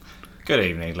Good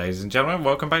evening, ladies and gentlemen.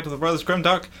 Welcome back to the Brothers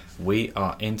Grimdark. We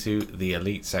are into the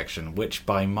Elite section, which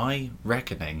by my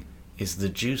reckoning is the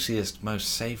juiciest, most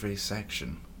savoury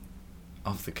section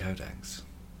of the Codex.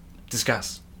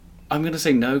 Discuss. I'm going to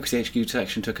say no, because the HQ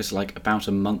section took us like about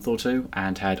a month or two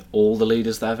and had all the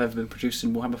leaders that have ever been produced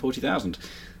in Warhammer 40,000.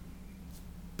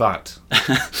 But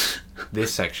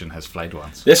this section has flayed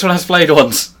ones. This one has flayed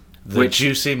ones. The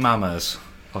juicy mamas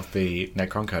of the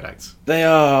Necron Codex. They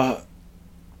are...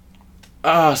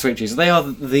 sweet Jesus. They are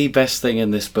the best thing in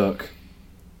this book.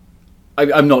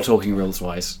 I'm not talking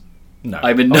rules-wise. No.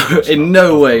 In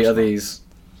no way are these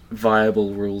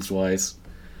viable rules-wise.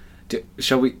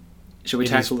 Shall we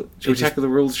tackle the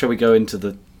rules? Shall we go into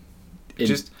the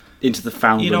into the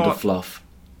foundland of fluff?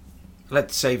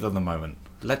 Let's savour the moment.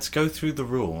 Let's go through the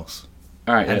rules.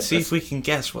 All right, and see if we can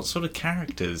guess what sort of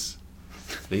characters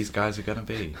these guys are going to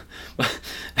be.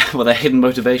 Well, their hidden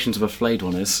motivations of a flayed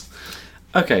one is.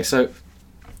 Okay, so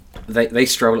they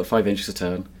stroll at 5 inches a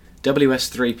turn. WS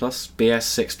 3+,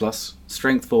 BS 6+,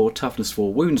 Strength 4, Toughness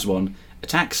 4, Wounds 1,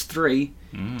 Attacks 3,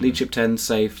 Leadership 10,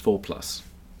 Save 4+.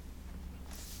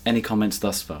 Any comments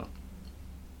thus far?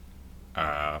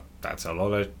 That's a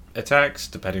lot of attacks,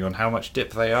 depending on how much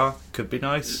dip they are. Could be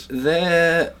nice.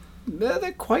 They're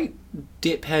quite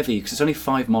dip heavy, because it's only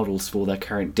 5 models for their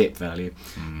current dip value.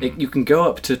 You can go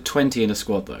up to 20 in a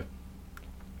squad, though.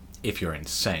 If you're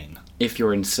insane. If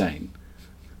you're insane.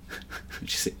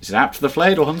 Which is apt for the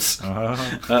flayed ones.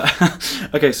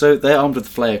 Okay, so they're armed with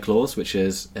Flayer Claws, which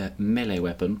is a melee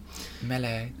weapon.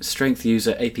 Melee. Strength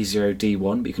user AP0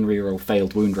 D1, but you can reroll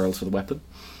failed wound rolls for the weapon.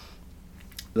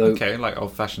 Okay, like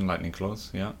old-fashioned lightning claws,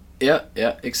 yeah.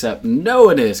 Yeah, except no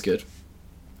one is good.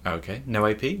 Okay, no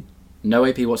AP? No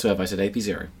AP whatsoever, I said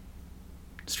AP0.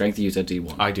 Strength user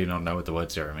D1. I do not know what the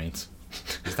word 0 means.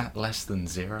 Is that less than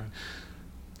 0?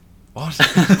 What?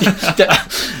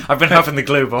 I've been huffing the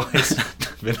glue, boys.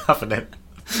 I've been huffing it.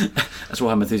 As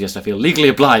Warhammer enthusiast, I feel legally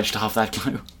obliged to huff that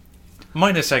glue.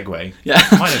 Minor segue. Yeah.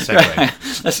 Minor segue.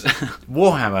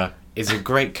 Warhammer is a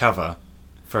great cover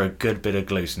for a good bit of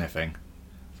glue sniffing.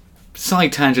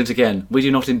 Side tangent again. We do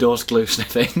not endorse glue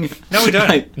sniffing. No, we don't.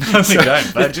 We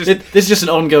don't. But this is just an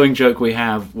ongoing joke we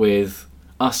have with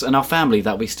us and our family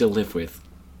that we still live with.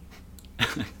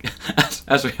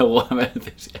 as we are Warhammer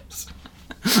enthusiasts.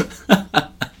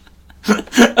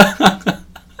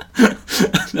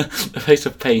 The face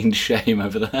of pained shame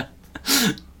over there.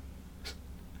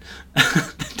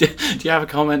 Do you have a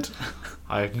comment?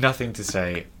 I have nothing to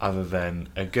say other than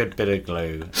a good bit of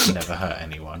glue never hurt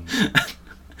anyone.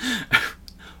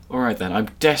 Alright then, I'm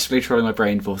desperately trolling my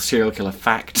brain for serial killer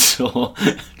facts or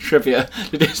trivia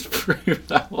to disprove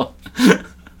that one.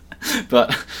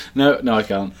 But no, I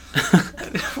can't.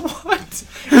 What?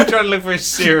 You're trying to look for a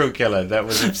serial killer that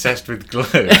was obsessed with glue.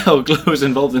 Oh, glue was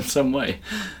involved in some way.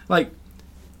 Like,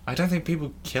 I don't think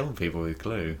people kill people with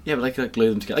glue. Yeah, but they could glue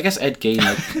them together. I guess Ed Gein.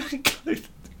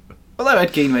 Although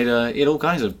Ed Gein made he had all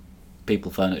kinds of people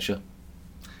furniture.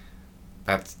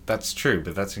 That's true,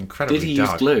 but that's incredibly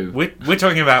dark. Did he use glue? We're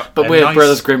talking about, but we're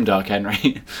Brothers Grimdark,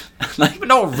 Henry. But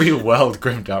not real world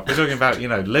Grimdark. We're talking about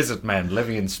lizard men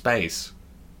living in space.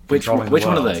 Which one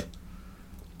are they?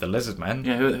 The lizard men.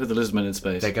 Yeah, who are the lizard men in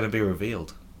space? They're going to be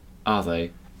revealed. Are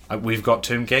they? We've got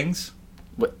Tomb Kings.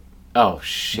 Oh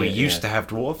shit! We used to have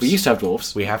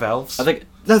dwarves. We have elves. I think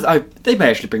they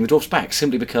may actually bring the dwarves back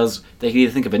simply because they can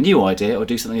either think of a new idea or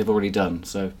do something they've already done.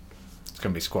 So it's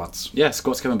going to be squats. Yeah,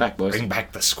 squats coming back, boys. Bring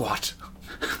back the squat.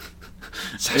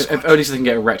 If only so they can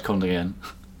get retconned again.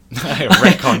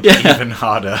 Retconned even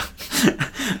harder.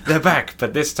 They're back,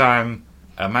 but this time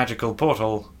a magical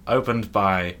portal opened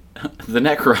by the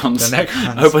Necrons.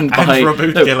 Opened by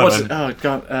Raboot Gilliman. Oh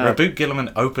god! Raboot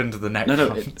Gilliman opened the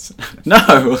Necrons.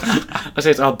 No. I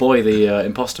say it's our boy, the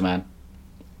imposter man.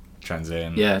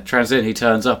 Transin. Yeah, Transin. He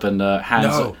turns up and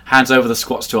hands over the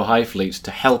squats to a high fleet to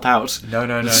help out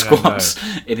the squats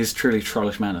in his truly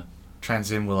trollish manner.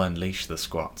 Transin will unleash the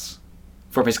squats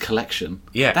from his collection.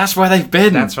 Yeah, that's where they've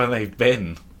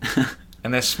been.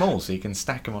 And they're small, so you can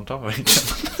stack them on top of each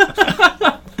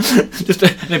other. Just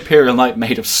an Imperial Knight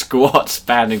made of squats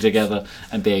banding together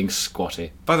and being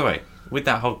squatty. By the way, with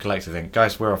that whole collector thing,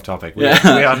 guys, we're off topic. We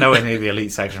are nowhere near the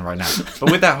elite section right now.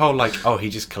 But with that whole, he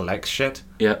just collects shit.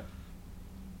 Yeah.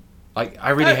 I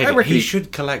really hate it. He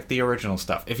should collect the original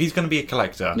stuff. If he's going to be a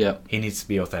collector, he needs to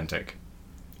be authentic.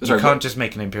 You can't just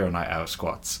make an Imperial Knight out of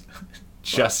squats.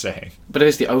 Just saying. But it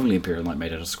is the only Imperial Knight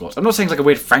made out of squats. I'm not saying it's like a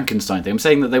weird Frankenstein thing. I'm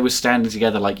saying that they were standing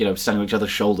together, standing on each other's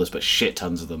shoulders, but shit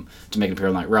tons of them to make an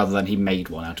Imperial Knight, rather than he made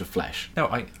one out of flesh. No,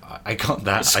 I got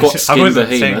that. I wasn't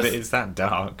saying that it's that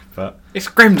dark, but it's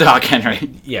grimdark,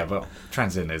 Henry. Yeah, but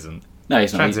Transin isn't. No,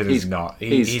 he's not. Transitor's not.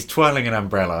 He's twirling an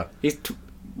umbrella.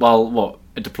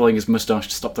 Deploying his moustache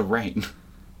to stop the rain.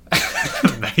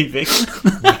 Maybe.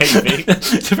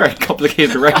 It's a very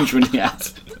complicated arrangement he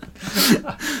has.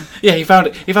 Yeah, he found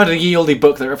a ye olde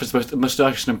book that referenced both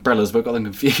moustaches and umbrellas, but got them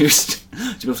confused. So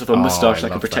he built himself a moustache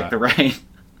that could protect the rain.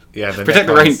 Yeah, protect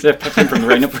the rain. Protect him from the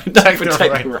rain. Protect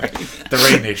the rain. The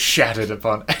rain is shattered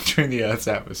upon entering the Earth's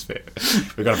atmosphere.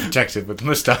 We've got to protect it with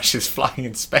moustaches flying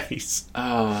in space.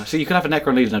 Oh, so you can have a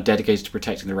Necron leader now dedicated to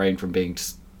protecting the rain from being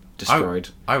destroyed.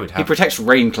 I would have. He protects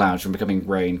rain clouds from becoming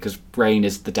rain, because rain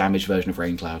is the damaged version of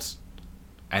rain clouds.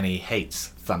 And he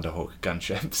hates Thunderhawk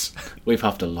gunships. We've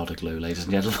huffed a lot of glue, ladies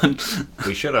and gentlemen.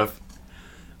 We should have.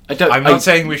 I'm not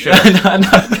saying we should have.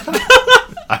 No.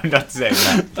 I'm not saying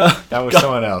that. That was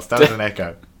someone else. That was an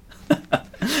echo.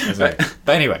 But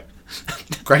anyway,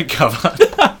 great cover.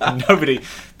 Nobody.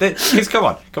 Come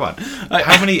on.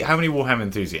 How many Warhammer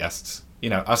enthusiasts?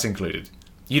 Us included.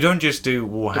 You don't just do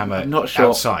Warhammer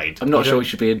outside. I'm not sure we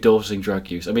should be endorsing drug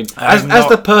use. I mean, as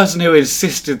the person who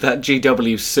insisted that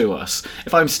GW sue us,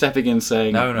 if I'm stepping in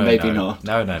saying maybe not.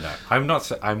 No. I'm not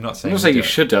saying. I'm not saying you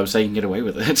should do. I'm saying you can get away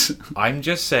with it. I'm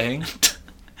just saying.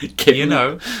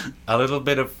 A little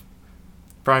bit of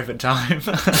private time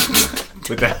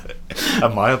with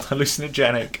a mild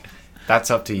hallucinogenic. That's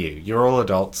up to you. You're all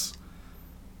adults.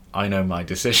 I know my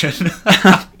decision.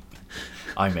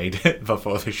 I made it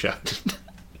before the show.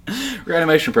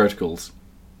 Reanimation protocols.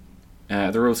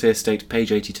 The rules here state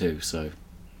page 82, so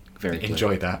very clear.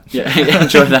 Enjoy that. Yeah,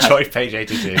 enjoy that. Enjoy page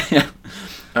 82. Yeah.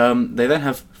 They then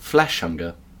have flesh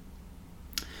hunger,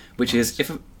 which is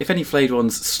if any flayed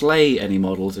ones slay any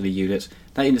models in a unit,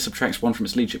 that unit subtracts 1 from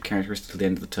its leadership characteristic at the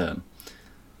end of the turn.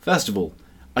 First of all,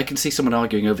 I can see someone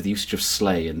arguing over the usage of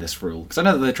slay in this rule, because I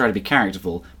know that they're trying to be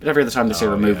characterful, but every other time they say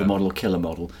remove a model or kill a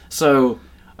model. So,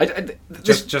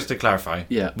 just to clarify,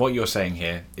 yeah. What you're saying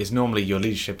here is normally your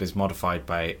leadership is modified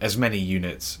by as many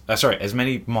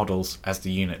models as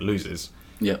the unit loses.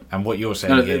 Yeah. And what you're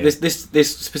saying here...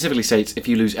 This specifically states if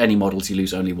you lose any models, you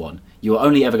lose only 1. You are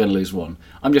only ever going to lose 1.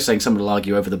 I'm just saying someone will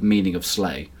argue over the meaning of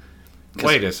slay.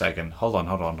 Wait a second. Hold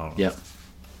on. Yeah.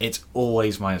 It's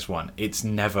always -1. It's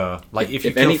never... Like, if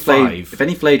you kill 5... If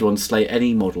any flayed ones slay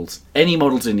any models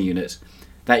in the unit,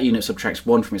 that unit subtracts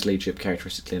 1 from its leadership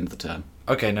characteristic at the end of the turn.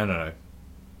 Okay, no.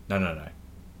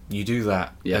 You do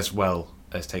that as well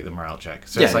as take the morale check.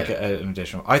 So it's an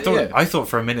additional... I thought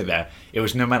for a minute there, it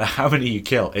was no matter how many you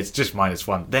kill, it's just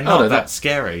 -1. They're not that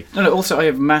scary. No, also I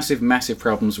have massive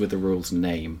problems with the rule's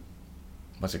name.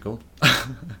 What's it called?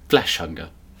 Flesh hunger.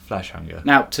 Flesh hunger.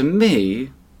 Now, to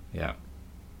me... Yeah.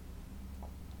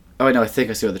 Oh, no, I think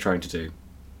I see what they're trying to do.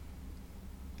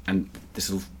 And this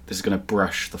is going to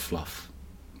brush the fluff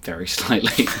very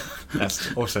slightly.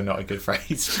 That's also not a good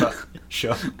phrase, but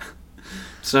sure.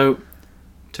 So,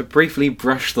 to briefly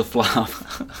brush the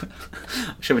fluff...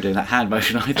 I shouldn't be doing that hand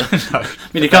motion either. No, I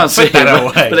mean, you can't see it,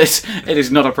 but it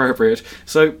is not appropriate.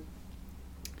 So,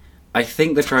 I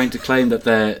think they're trying to claim that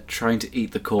they're trying to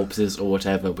eat the corpses or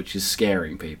whatever, which is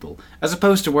scaring people, as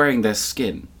opposed to wearing their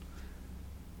skin.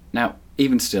 Now,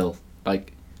 even still,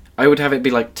 I would have it be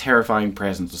like terrifying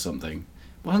presence or something.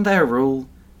 Wasn't there a rule?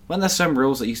 Weren't there some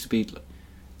rules that used to be...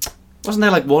 Wasn't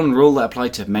there one rule that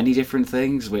applied to many different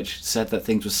things, which said that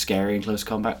things were scary in close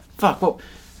combat? Fuck, what?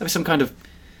 There was some kind of,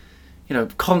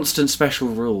 constant special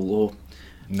rule, or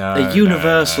a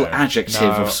universal adjective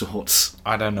of sorts.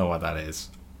 I don't know what that is.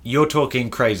 You're talking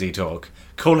crazy talk.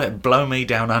 Call it blow me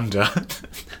down under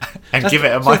and give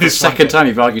it a -1. The second time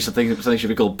you've argued something should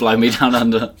be called blow me down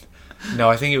under. No,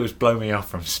 I think it was blow me off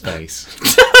from space.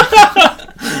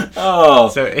 Oh,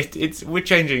 so we're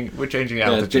changing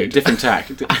altitude. Different tack.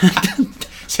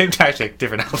 Same tactic,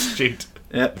 different altitude.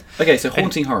 Yeah. Okay, so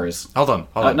haunting horrors. Hold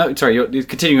on. No, sorry, you're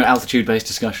continuing your altitude-based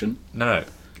discussion. No.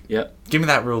 Yeah. Give me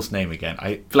that rule's name again.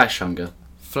 Flesh hunger.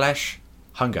 Flesh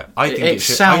hunger. I think it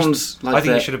sounds like I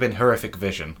think it should have been horrific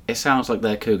vision. It sounds like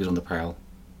they're cougars on the prowl.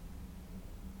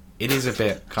 It is a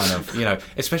bit kind of,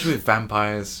 especially with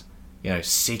vampires,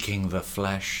 seeking the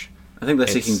flesh. I think they're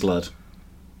seeking blood.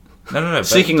 No.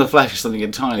 Seeking the flesh is something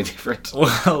entirely different.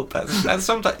 Well, that's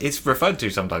sometimes it's referred to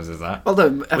sometimes as that. Although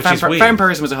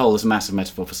vampirism as a whole is a massive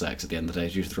metaphor for sex at the end of the day,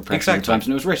 due to the repression of the times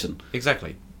when it was written.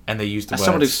 Exactly, and they used the words. As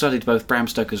someone who studied both Bram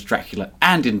Stoker's Dracula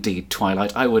and indeed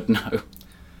Twilight, I would know.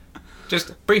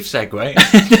 Just brief segue.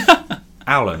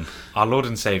 Alan, our Lord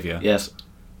and Saviour. Yes.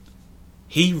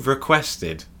 He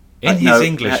requested in his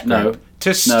English group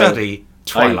to study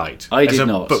Twilight as a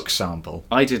book sample.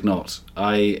 I did not.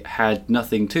 I had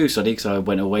nothing to study because I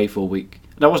went away for a week.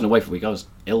 No, I wasn't away for a week. I was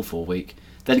ill for a week.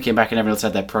 Then came back and everyone else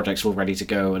had their projects all ready to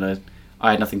go, and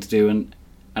I had nothing to do. And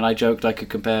I joked I could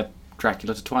compare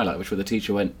Dracula to Twilight, which where the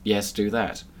teacher went, yes, do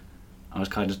that. I was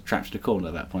kind of trapped in a corner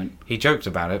at that point. He joked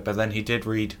about it, but then he did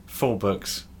read 4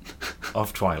 books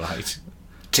of Twilight.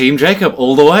 Team Jacob,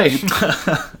 all the way.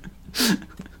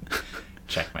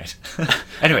 Checkmate.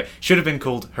 Anyway, should have been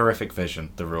called Horrific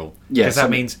Vision, the rule. Yeah, because that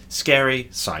means scary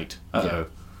sight.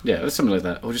 Yeah, it was something like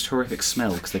that. Or just horrific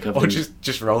smell, because they cover. Or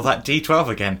just roll that D12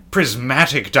 again.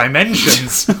 Prismatic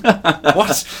dimensions.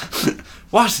 What?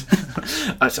 What?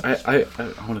 I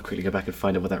want to quickly go back and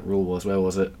find out what that rule was. Where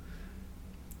was it?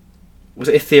 Was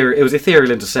it ethereal? It was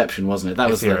ethereal interception, wasn't it? That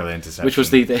was ethereal interception. Which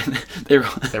was they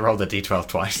rolled the D12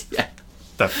 twice. Yeah.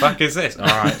 The fuck is this? All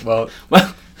right. Well,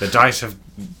 the dice have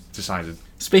decided.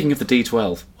 Speaking of the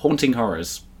D12, haunting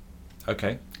horrors.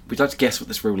 Okay. We'd like to guess what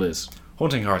this rule is.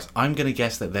 Haunting horrors. I'm going to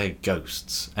guess that they're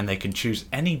ghosts, and they can choose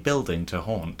any building to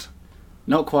haunt.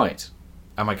 Not quite.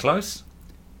 Am I close?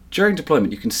 During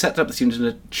deployment, you can set up this unit in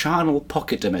a charnel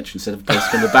pocket dimension instead of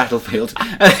placed on the battlefield.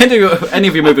 And any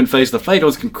of your movement phase, the Flayed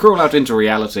ones can crawl out into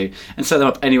reality and set them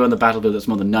up anywhere on the battlefield that's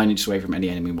more than 9 inches away from any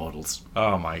enemy models.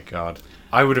 Oh my god.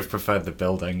 I would have preferred the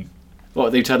building.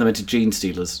 What, they turn them into gene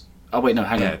stealers? Oh wait, no,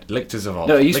 hang on. Lictors of Old.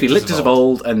 No, it used to be Lictors of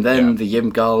Old, and then the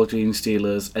Yimgal gene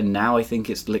stealers, and now I think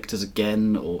it's Lictors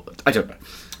again, or... I don't know.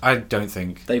 I don't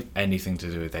think anything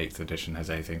to do with 8th edition has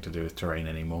anything to do with terrain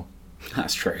anymore.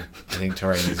 That's true. I think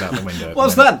terrain is out the window.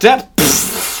 What's that, Dad?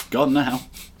 Gone now.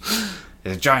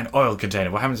 There's a giant oil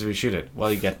container. What happens if you shoot it?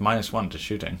 Well, you get -1 to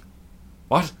shooting.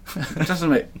 What? It doesn't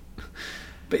make...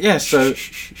 But yeah, so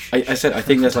I said I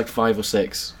think there's like 5 or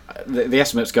 6. The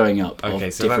estimate's going up of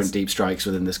different deep strikes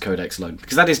within this codex alone.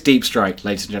 Because that is deep strike,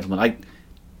 ladies and gentlemen.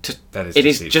 It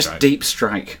is just deep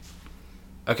strike.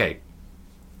 Okay.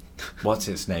 What's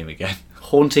its name again?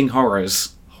 Haunting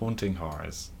Horrors. Haunting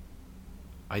Horrors.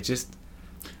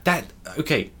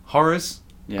 Okay, horrors,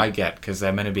 I get, because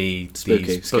they're meant to be spooky,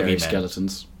 these scary boogeymen.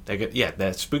 Skeletons.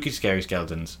 They're spooky, scary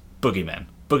skeletons. Boogeymen.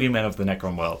 Boogeymen of the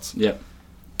Necron worlds. Yep.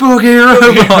 Boogie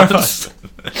robots!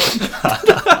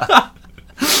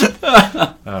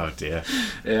 Oh dear.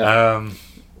 Yeah.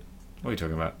 What are you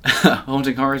talking about?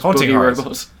 Haunting Horrors, Haunting Boogie Horrors.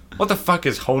 Robots. What the fuck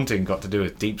has haunting got to do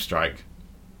with deep strike?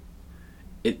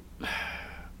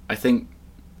 I think...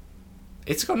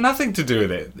 It's got nothing to do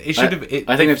with it. It should have...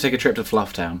 I think we have to take a trip to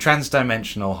Fluff Town.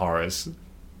 Transdimensional horrors.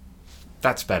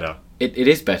 That's better. It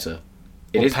is better.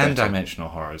 It is pan-dimensional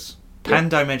horrors.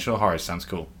 Pan-dimensional horrors sounds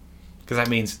cool. Because that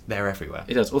means they're everywhere.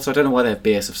 It does. Also, I don't know why they have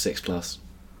BS of 6+.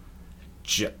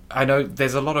 I know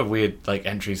there's a lot of weird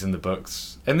entries in the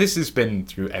books. And this has been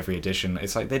through every edition.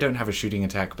 It's like they don't have a shooting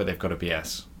attack, but they've got a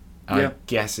BS. And I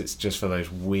guess it's just for those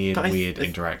weird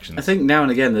interactions. I think now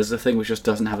and again there's a thing which just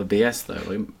doesn't have a BS,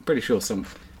 though. I'm pretty sure some...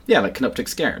 Yeah, like Canoptic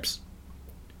Scarabs.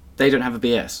 They don't have a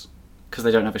BS, because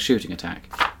they don't have a shooting attack.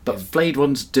 But Flayed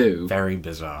ones do. Very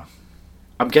bizarre.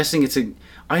 I'm guessing it's a...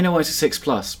 I know it's a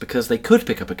 6+, because they could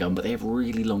pick up a gun, but they have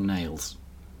really long nails.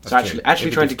 That's so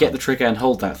actually trying to get the trigger and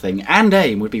hold that thing, and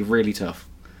aim, would be really tough.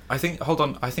 I think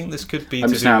this could be... I'm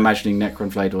just now imagining Necron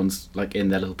Flayed ones like in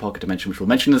their little pocket dimension, which we'll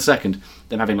mention in a second.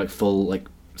 Them having like full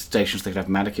stations they could have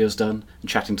manicures done and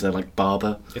chatting to their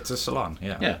barber. It's a salon,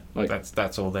 yeah. Yeah,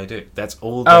 that's all they do. That's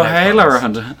all. Hey, Laura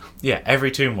Hunter. Yeah,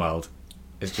 every Tomb World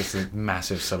is just a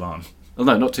massive salon. Well,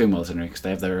 no, not Tomb Worlds, Henry, because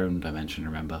they have their own dimension.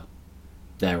 Remember,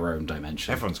 their own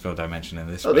dimension. Everyone's got a dimension in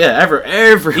this. Oh, yeah,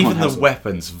 everyone. Even the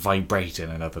weapons vibrate in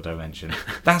another dimension.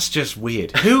 That's just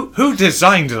weird. Who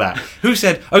designed that? Who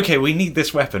said, okay, we need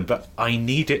this weapon, but I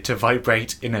need it to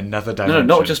vibrate in another dimension?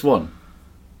 No, not just one.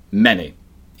 Many.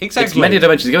 Exactly. It's many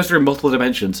dimensions. It goes through multiple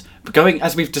dimensions. But going,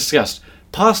 as we've discussed,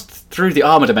 past through the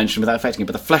armor dimension without affecting it,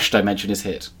 but the flesh dimension is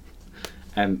hit.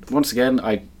 And once again,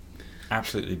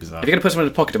 absolutely bizarre. If you're going to put someone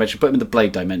in the pocket dimension, put them in the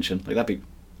blade dimension. Like that'd be...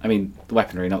 I mean, the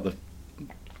weaponry, not the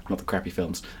crappy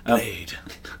films. Blade.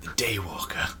 The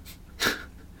Daywalker.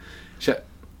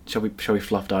 Shall we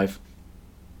fluff dive?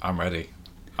 I'm ready.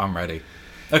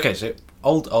 Okay, so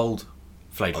old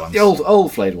Flayed ones. The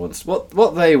old Flayed ones.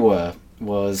 What they were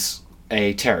was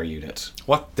a terror unit.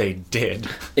 What they did.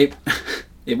 It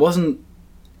didn't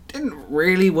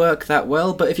really work that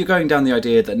well, but if you're going down the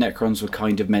idea that Necrons were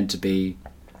kind of meant to be...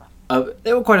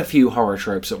 there were quite a few horror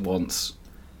tropes at once.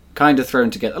 Kind of thrown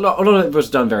together. A lot of it was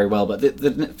done very well, but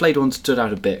the Flayed ones stood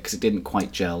out a bit because it didn't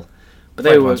quite gel. But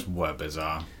Flayed ones were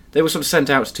bizarre. They were sort of sent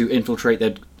out to infiltrate.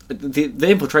 The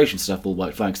infiltration stuff all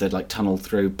worked fine because they'd tunnel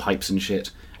through pipes and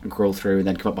shit and crawl through and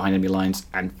then come up behind enemy lines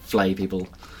and flay people.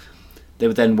 They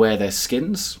would then wear their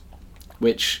skins,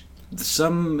 which it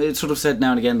sort of said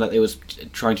now and again that it was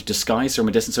trying to disguise from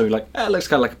a distance. So it looks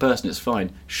kind of like a person. It's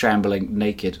fine. Shambling,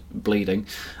 naked, bleeding,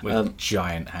 with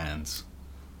giant hands.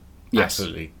 Yes.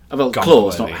 Absolutely. Well, gone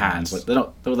claws, worthy not hands. Like, they're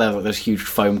not like those huge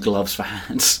foam gloves for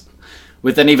hands,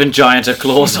 with then even gianter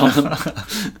claws on them.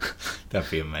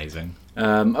 That'd be amazing.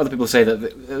 Other people say that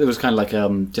it was kind of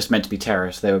like just meant to be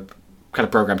terrorists. They were kind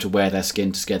of programmed to wear their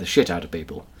skin to scare the shit out of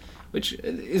people, which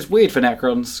is weird for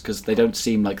Necrons because they don't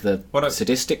seem like the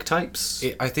sadistic types.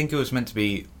 I think it was meant to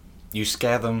be you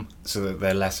scare them so that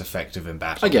they're less effective in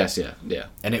battle. I guess, yeah.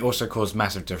 And it also caused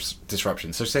massive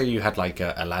disruption. So say you had like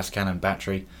a las cannon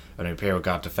battery, an Imperial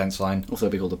Guard defense line. Also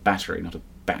it'd be called a battery, not a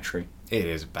battery. It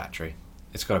is a battery.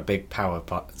 It's got a big power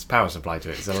supply to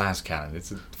it. It's a las cannon.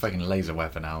 It's a fucking laser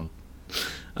weapon, Alan.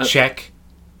 Check,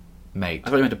 mate. I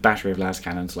thought you meant a battery of las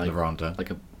cannons, like Lavronda.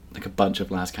 like a bunch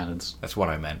of las cannons. That's what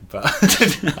I meant, but I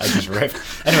just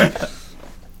riffed.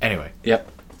 Anyway.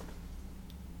 Yep.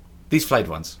 These Flayed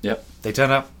ones. Yep. They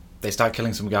turn up. They start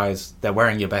killing some guys. They're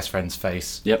wearing your best friend's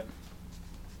face. Yep.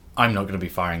 I'm not going to be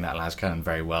firing that las cannon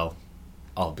very well.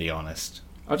 I'll be honest.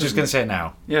 I'm just going to say it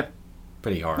now. Yeah.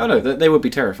 Pretty horrible. Oh no, they would be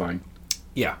terrifying.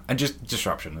 Yeah, and just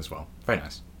disruption as well. Very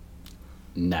nice.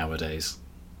 Nowadays.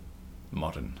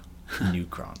 Modern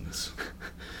Necrons.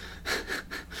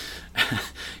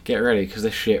 Get ready, because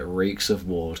this shit reeks of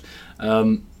ward.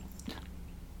 But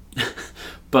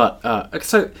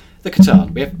so the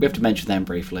Catan, we have to mention them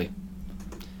briefly.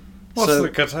 What's the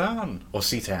Catan? Or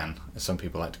Citan, as some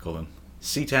people like to call them.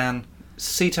 Citan.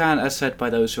 Citan, as said by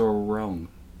those who are wrong.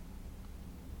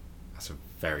 That's a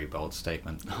very bold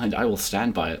statement. I will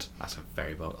stand by it. That's a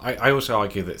very bold. I also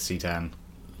argue that Citan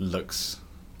looks.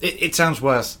 It sounds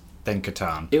worse than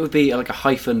Catan. It would be like a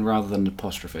hyphen rather than an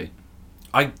apostrophe.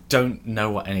 I don't know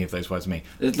what any of those words mean.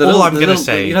 All I'm going to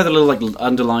say... You know the little like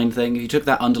underline thing? If you took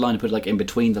that underline and put it like in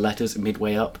between the letters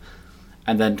midway up,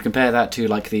 and then compare that to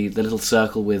like the little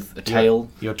circle with a tail...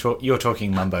 You're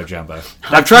talking mumbo jumbo.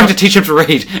 I'm trying to teach him to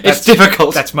read. It's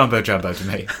difficult. That's mumbo jumbo to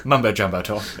me. Mumbo jumbo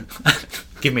talk.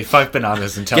 Give me 5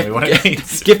 bananas and tell me what it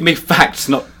means. Give me facts,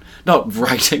 not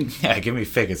writing. Yeah, give me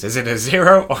figures. Is it a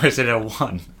 0 or is it a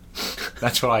 1?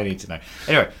 That's what I need to know.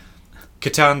 Anyway...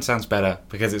 Catan sounds better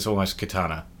because it's almost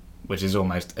katana, which is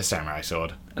almost a samurai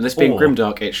sword. And this being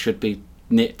grimdark, it should be...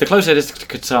 The closer it is to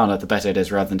katana, the better it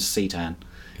is, rather than to Citan.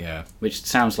 Yeah. Which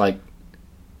sounds like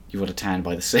you've got a tan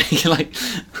by the sea. like,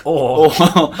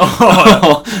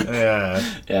 Yeah.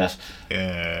 Yes.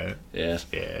 Yeah. Yes.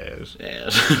 Yes.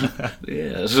 Yes.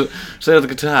 Yes. So the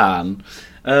Catan,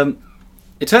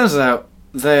 it turns out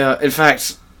they are, in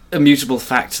fact, immutable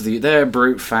facts of they're a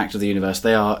brute fact of the universe.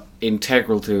 They are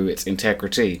integral to its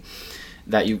integrity.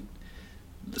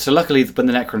 So luckily, when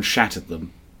the Necron shattered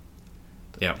them,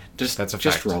 yeah, that's a fact.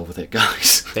 Just roll with it,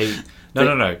 guys.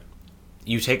 No.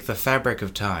 You take the fabric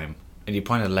of time and you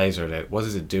point a laser at it. What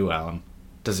does it do, Alan?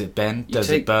 Does it bend? Does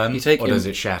it burn? Or does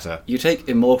it shatter? You take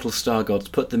immortal star gods,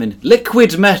 put them in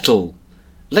liquid metal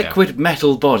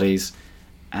bodies,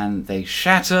 and they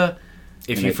shatter.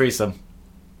 If you freeze them,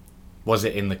 was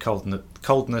it in the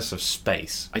coldness of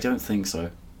space? I don't think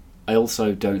so. I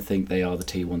also don't think they are the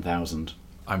T-1000.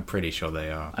 I'm pretty sure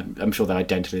they are. I'm sure they're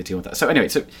identically the T-1000. So anyway,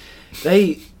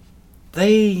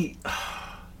 they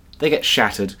get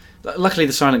shattered. Luckily,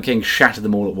 the Silent King shattered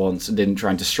them all at once and didn't try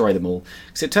and destroy them all.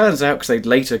 Because it turns out, because they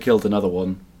later killed another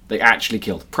one, they actually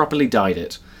properly died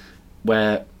it.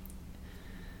 Where...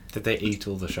 Did they eat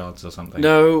all the shards or something?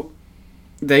 No,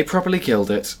 they properly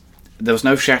killed it. There was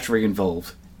no shattering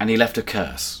involved. And he left a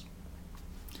curse.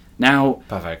 Now...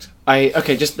 Perfect.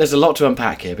 There's a lot to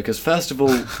unpack here, because first of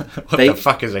all... what the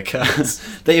fuck is a curse?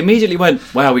 They immediately went,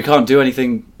 wow, we can't do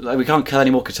anything... we can't kill any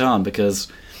more Catan, because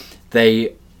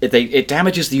it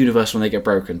damages the universe when they get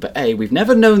broken. But we've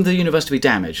never known the universe to be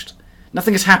damaged.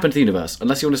 Nothing has happened to the universe,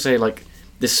 unless you want to say, like,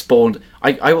 this spawned...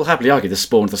 I will happily argue this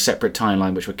spawned the separate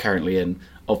timeline which we're currently in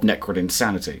of Necron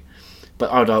insanity. But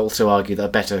I would also argue that a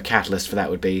better catalyst for that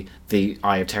would be the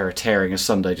Eye of Terror tearing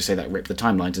asunder, just say that ripped the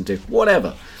timelines into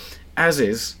whatever. As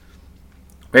is,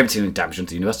 we haven't seen any damage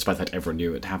into the universe, despite that everyone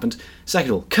knew it happened.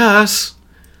 Second of all, curse!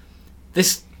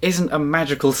 This isn't a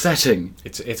magical setting.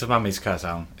 It's a mummy's curse,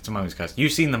 Alan. It's a mummy's curse.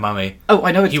 You've seen the mummy. Oh,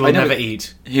 I know it. He will never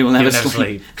eat. He will never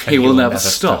sleep. He will never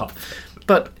stop.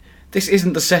 But this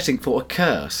isn't the setting for a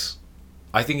curse.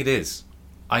 I think it is.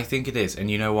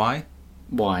 And you know why?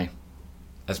 Why?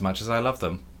 As much as I love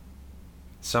them,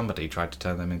 somebody tried to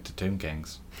turn them into Tomb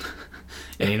Kings.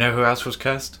 And you know who else was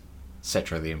cursed?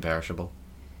 Cetra the Imperishable.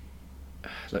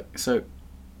 Look, so...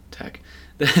 Tech.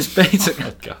 There's basically...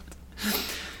 Oh, God.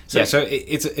 So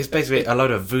it's basically a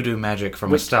load of voodoo magic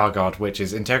from a star god, which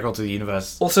is integral to the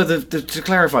universe. Also, to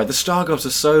clarify, the star gods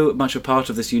are so much a part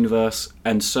of this universe,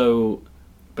 and so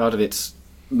part of its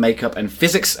makeup and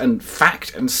physics and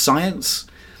fact and science,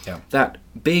 that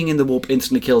being in the warp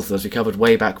instantly kills them, as we covered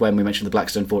way back when we mentioned the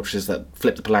Blackstone fortresses that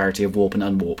flip the polarity of warp and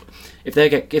unwarp. If they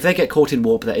get caught in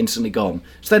warp, they're instantly gone.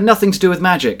 So they're nothing to do with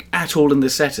magic at all in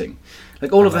this setting.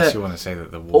 Like all Unless of their, you want to say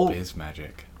that the warp is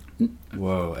magic.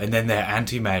 Whoa, and then they're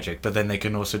anti-magic, but then they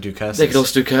can also do curses. They can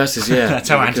also do curses, yeah. That's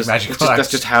how anti-magic works.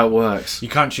 That's just how it works. You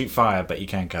can't shoot fire, but you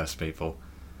can curse people.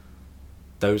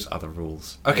 Those are the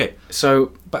rules. Okay,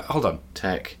 so but hold on.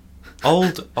 Tech.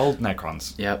 Old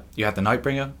Necrons. Yep. You had the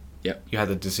Nightbringer. Yep. You had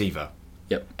the Deceiver.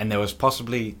 Yep. And there was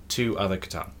possibly 2 other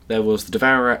Catan. There was the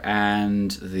Devourer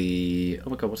and the... Oh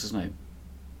my god, what's his name?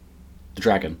 The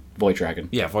Dragon. Void Dragon.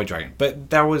 Yeah, Void Dragon. But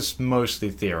that was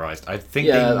mostly theorised. I think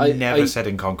Yeah, they never said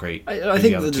in concrete I who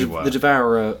think the other 2 were. the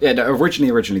Devourer... Yeah, no,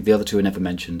 originally, the other 2 were never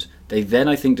mentioned. They then,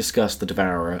 I think, discussed the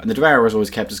Devourer. And the Devourer was always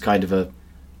kept as kind of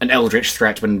an eldritch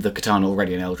threat when the Catan are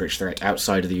already an eldritch threat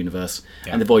outside of the universe.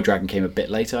 Yeah. And the Void Dragon came a bit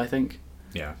later, I think.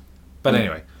 Yeah. But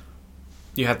anyway,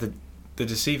 you had the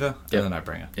Deceiver and the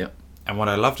Nightbringer. Yep. And what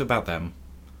I loved about them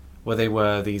were they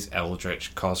were these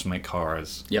eldritch cosmic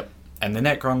horrors. Yep. And the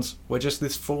Necrons were just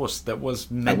this force that was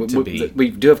meant to be. We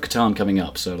do have Catan coming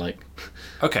up, so like...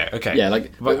 Okay. Yeah,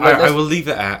 like... But I will leave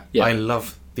it at, Yeah. I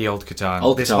love the old Catan.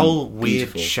 Old this Catan, whole weird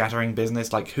beautiful. shattering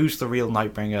business, like who's the real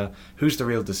Nightbringer, who's the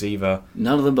real Deceiver.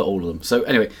 None of them, but all of them. So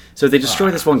anyway, so they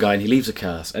destroy this one guy and he leaves a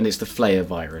curse, and it's the Flayer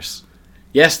virus.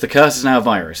 Yes, the curse is now a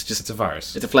virus. It's a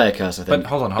virus. It's a Flayer curse, I think. But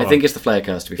hold on. I think it's the Flayer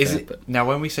curse, to be Is fair. it, But now,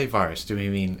 when we say virus, do we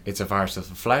mean it's a virus of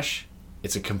the flesh,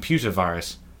 it's a computer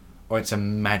virus, or it's a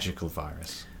magical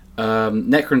virus?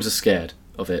 Necrons are scared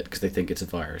of it because they think it's a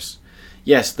virus.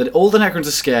 Yes, all the Necrons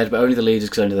are scared, but only the leaders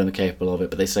because only them are capable of it,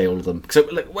 but they say all of them. So,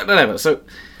 whatever. So,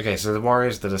 Okay, so the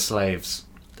warriors that are slaves.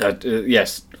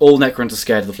 yes, all Necrons are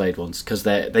scared of the Flayed ones because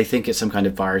they think it's some kind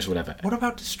of virus or whatever. What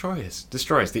about destroyers?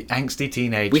 Destroyers, the angsty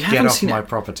teenage, We get haven't off seen my it.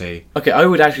 property. Okay, I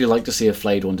would actually like to see a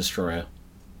Flayed one destroyer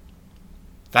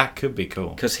That could be cool.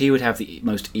 because he would have the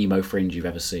most emo fringe you've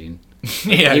ever seen.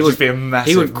 Yeah, he he would would be a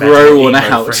massive. he would metal grow one emo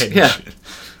out, fringe. yeah.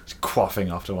 Just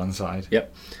quaffing off to one side.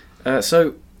 Yep.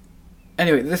 So,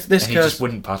 anyway, this And he curse... just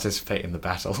wouldn't participate in the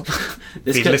battle.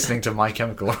 This Be cur- listening to My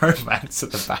Chemical Romance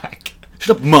at the back.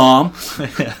 Shut up, Mom!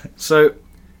 So,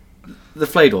 the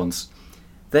Flayed ones,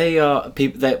 they're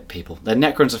people. They're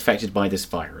Necrons affected by this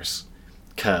virus.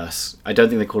 Curse. I don't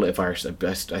think they call it a virus.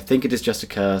 I think it is just a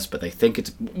curse, but they think it's...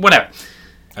 Whatever.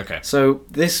 Okay. So,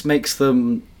 this makes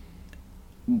them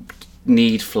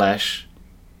need flesh.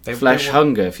 Flesh want-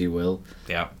 hunger, if you will.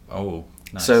 Yeah. Oh,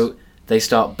 nice. So, they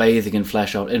start bathing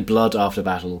in in blood after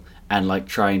battle and like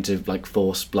trying to like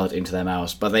force blood into their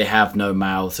mouths, but they have no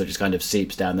mouth, so it just kind of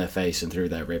seeps down their face and through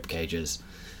their rib cages.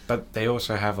 But they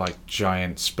also have like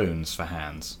giant spoons for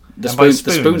hands. The And by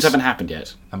spoons haven't happened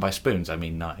yet. And by spoons, I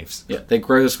mean knives. Yeah, they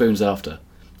grow the spoons after.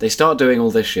 They start doing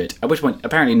all this shit, at which point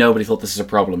apparently nobody thought this is a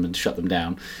problem and shut them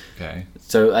down. Okay.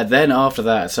 So then after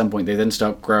that, at some point, they then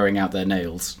start growing out their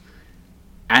nails.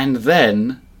 And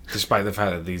then... Despite the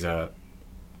fact that these are,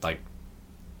 like...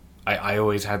 I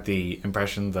always had the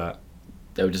impression that...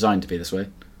 They were designed to be this way.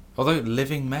 Although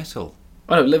living metal,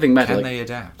 Oh no, living metal. can they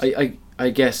adapt? I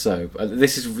guess so.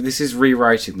 This is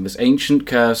rewriting them. This ancient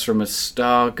curse from a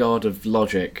star god of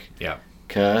logic Yeah.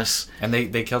 curse. And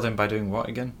they killed him by doing what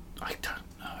again? I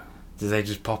don't know. Did they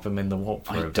just pop him in the warp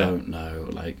for a I bit? don't know.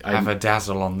 Like Have a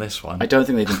dazzle on this one. I don't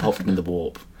think they even popped him in the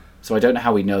warp. So I don't know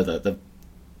how we know that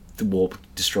the warp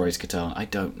destroys Catan. I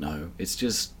don't know. It's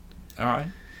just... Alright.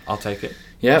 I'll take it.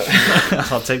 Yeah.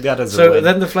 I'll take that as a So win.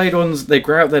 then the Flayed ones, they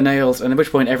grow out their nails, and at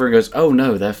which point everyone goes, oh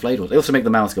no, they're Flayed ones. They also make the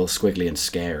mouths go squiggly and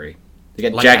scary. They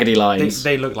get Like, jaggedy lines.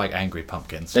 They look like angry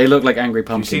pumpkins. They look like angry If you've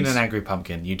pumpkins. seen an angry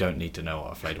pumpkin, you don't need to know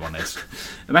what a flayed one is.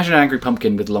 Imagine an angry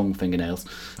pumpkin with long fingernails.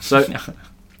 So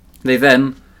they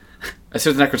then, as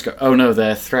soon as the Necrons go, oh no,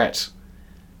 they're a threat,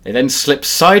 they then slip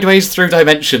sideways through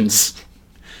dimensions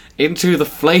into the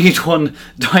Flayed one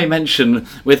dimension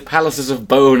with palaces of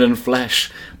bone and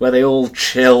flesh, where they all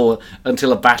chill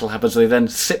until a battle happens. They then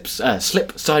slip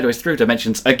sideways through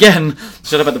dimensions again,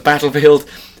 set up at the battlefield.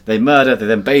 They murder, they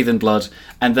then bathe in blood,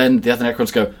 and then the other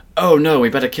Necrons go, oh no, we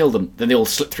better kill them. Then they all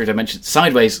slip through dimensions,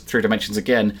 sideways through dimensions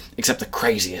again, except the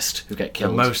craziest who get The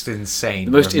killed. most insane.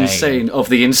 The most remain. insane of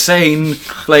the insane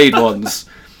Flayed ones,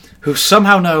 who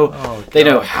somehow know Oh, they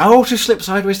know God. how to slip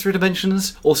sideways through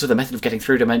dimensions. Also, the method of getting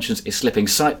through dimensions is slipping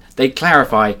They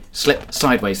clarify slip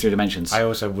sideways through dimensions. I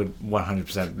also would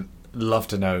 100% love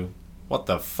to know what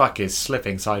the fuck is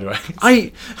slipping sideways.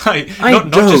 I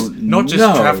not just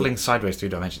know. traveling sideways through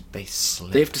dimensions. They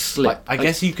slip. They have to slip. Like, I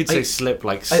guess you could say slip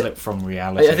from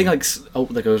reality. I think like oh,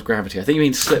 there goes gravity. I think you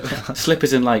mean slip. Slip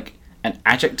is in like an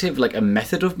adjective, like a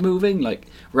method of moving, like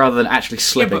rather than actually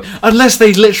slipping. but- Unless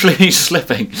they literally need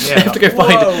slipping. Yeah. They have to go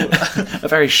Whoa. find a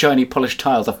very shiny polished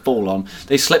tile to fall on.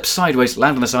 They slip sideways,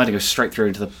 land on the side, and go straight through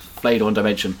into the Flayed one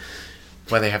dimension.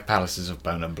 Where they have palaces of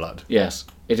bone and blood. Yes,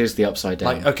 it is the upside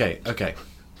down. Like, okay.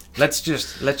 Let's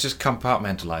just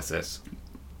compartmentalize this.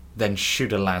 Then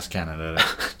shoot a las cannon at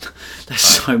it. There's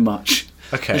so much.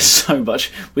 Okay. There's so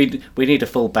much. We need a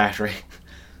full battery.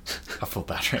 A full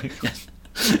battery.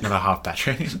 Not a half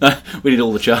battery. We need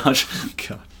all the charge.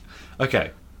 God.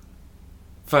 Okay.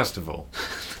 First of all.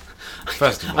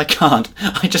 I can't.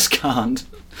 I just can't.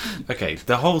 Okay,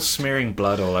 the whole smearing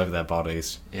blood all over their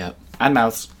bodies. Yeah. And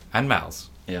mouths. And mouths.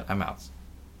 Yeah. And mouths.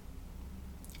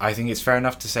 I think it's fair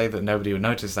enough to say that nobody would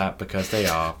notice that because they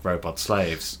are robot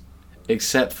slaves.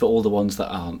 Except for all the ones that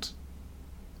aren't.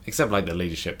 Except like the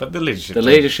leadership, but the leadership. The don't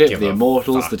leadership, give the a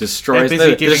immortals, fuck. the destroyers. They're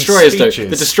busy The giving destroyers don't. speeches.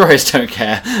 The destroyers don't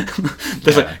care.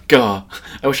 They're Yeah. like, God,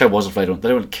 I wish I was a Flayed one. They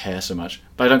don't care so much,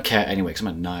 but I don't care anyway because I'm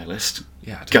a nihilist.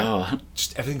 Yeah, I don't- God,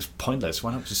 just everything's pointless.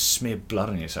 Why not just smear blood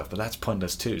on yourself? But that's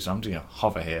pointless too. So I'm just gonna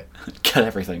hover here. kill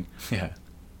everything. Yeah,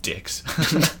 dicks.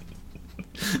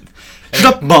 Shut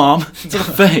up, Mom. It's on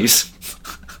the face.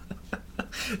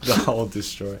 The whole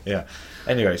destroy. Yeah.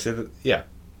 Anyway, so yeah.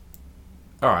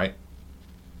 All right.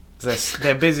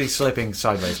 They're busy slipping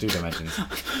sideways through dimensions.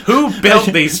 Who built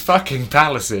these fucking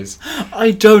palaces?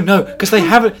 I don't know because they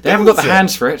haven't got the built it?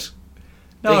 hands for it.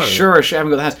 No. They sure as shit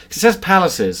haven't got the hands. 'Cause it says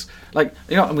palaces. Like,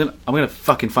 you know, I'm gonna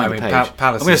fucking I find mean, the page.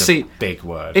 palace I'm gonna is see. a big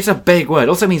word. It's a big word.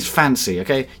 Also means fancy.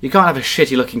 Okay, you can't have a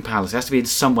shitty looking palace. It has to be in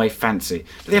some way fancy.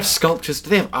 Do they have sculptures? Do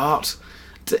they have art?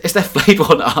 Is there Flayed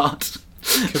one art?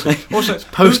 Also,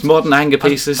 Postmodern anger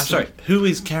pieces. I'm sorry. Who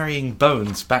is carrying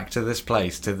bones back to this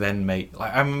place to then make?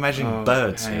 Like, I'm imagining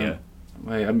birds hang on. here.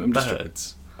 Wait, I'm just.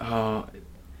 Birds.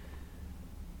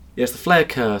 Yes, the flare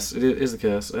curse. It is the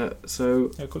curse.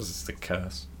 So Yeah, of course, it's the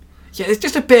curse. yeah, it's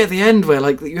just a bit at the end where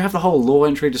like you have the whole lore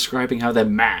entry describing how they're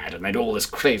mad and they do all this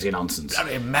crazy nonsense.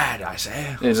 Bloody mad, I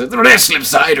say. There's the rest slip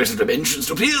sideways of dimensions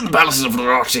to appear in the palaces of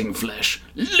rotting flesh,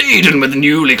 laden with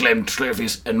newly claimed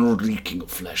trophies and reeking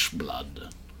of flesh blood.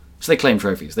 So they claim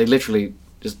trophies. They literally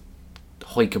just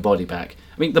hoik a body back.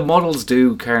 I mean, the models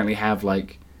do currently have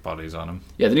like Bodies on them.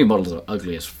 yeah, the new models are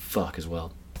ugly as fuck as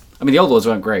well. I mean, the old ones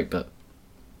weren't great, but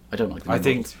I don't like the new I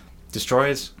think models.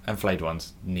 destroyers and flayed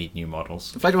ones need new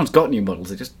models. The Flayed one's got new models.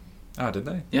 They just Oh, did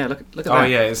they? yeah, look at that. Oh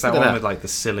yeah, it's that Look at one with like the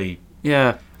silly.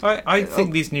 yeah. I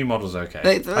think these new models are okay.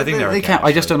 They I think they're okay. can't.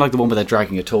 I just actually. don't like the one where they're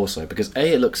dragging a torso because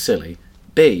A, it looks silly.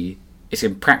 B, it's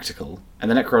impractical, and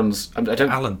the Necrons. I don't.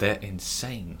 Alan, they're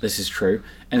insane. This is true.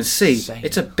 And C, Insane.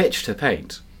 it's a bitch to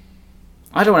paint.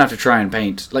 I don't want to have to try and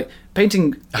paint like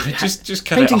painting. just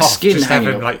cut painting it off. skin Just have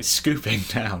hanging him up. like scooping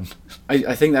down.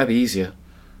 I think that'd be easier.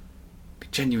 Be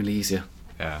genuinely easier.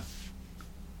 Yeah.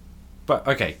 But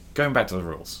okay, going back to the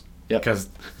rules. Yep. Because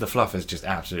the fluff is just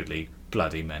absolutely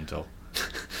bloody mental.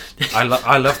 I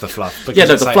love the fluff because Yeah,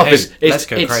 no, it's the like, fluff hey, is. let's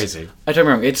go it's, crazy, I don't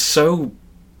remember. It's so.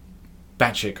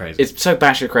 batshit crazy. It's so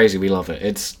batshit crazy. We love it.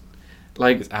 It's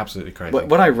like It's absolutely crazy.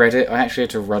 when I read it, I actually had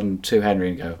to run to Henry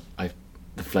and go,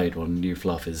 the Flayed one, new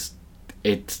fluff is.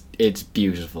 It's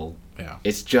beautiful. Yeah,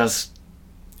 It's just.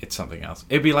 it's something else.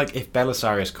 It'd be like if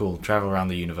Belisarius could travel around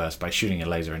the universe by shooting a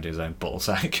laser into his own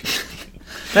ballsack.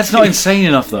 That's not insane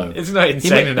enough, though. It's not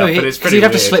insane enough, but it's pretty he'd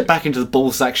have to weird. slip back into the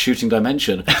ball sack shooting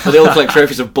dimension, where they all collect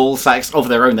trophies of ball sacks of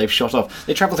their own they've shot off.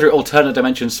 They travel through alternate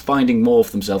dimensions, finding more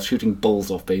of themselves, shooting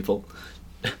balls off people.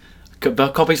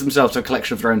 Copies themselves to a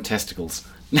collection of their own testicles.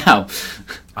 Now,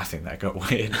 I think that got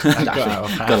weird. That got out of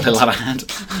hand. got a little out of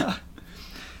hand.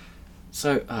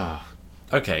 So,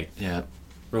 Okay, yeah.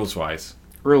 rules-wise,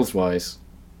 Rules-wise,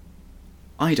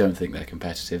 I don't think they're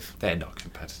competitive. they're not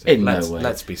competitive. In let's, no way.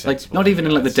 Let's be like, sensible. not even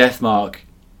in like the death mark.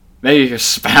 Maybe you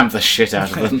just spam the shit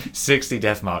out of them. 60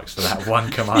 death marks for that one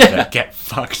commander. Yeah. Get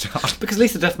fucked up. Because at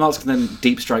least the death marks can then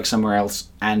deep strike somewhere else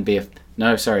and be a...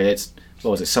 No, sorry, it's...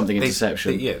 What was it? Something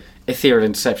interception. yeah. Ethereal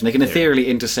interception. They can ethereally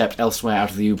intercept elsewhere out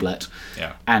of the ooblet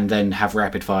Yeah. and then have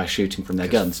rapid fire shooting from their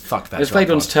guns. fuck that Those drop Flayed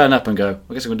ones pod. turn up and go,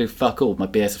 I guess I'm going to do fuck all with my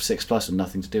BS of 6+ and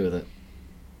nothing to do with it.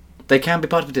 They can be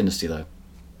part of a dynasty, though.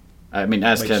 I mean,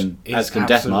 as Which can is death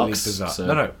absolutely marks. bizarre. So.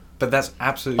 No, but that's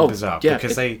absolutely Oh, bizarre yeah,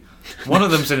 because one of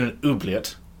them's in an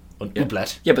ooblet. Yeah.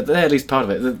 Ooblet. Yeah, but they're at least part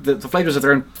of it. The Flayed ones have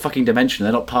their own fucking dimension.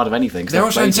 They're not part of anything. 'Cause They're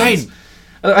also Flayed ones. insane.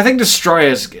 I think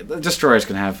destroyers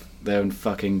can have their own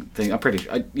fucking thing. I'm pretty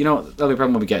sure. You know what? That'll be a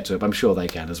problem when we get to it, but I'm sure they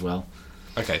can as well.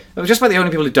 Okay. But just about the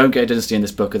only people who don't get a dynasty in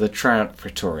this book are the Triumph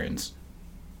Praetorians,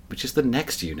 which is the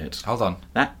next unit. Hold on.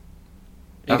 That.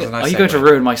 That was a nice Are you going to segue.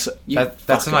 ruin my...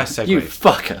 That's a nice segue. You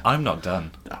fucker. I'm not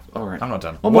done. Oh, all right. I'm not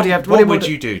done. Well, what do you have? What What would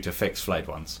do you do to fix flayed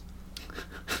ones?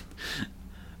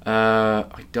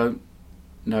 I don't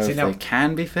know if now, they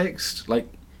can be fixed. Like,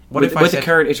 what if with the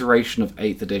current iteration of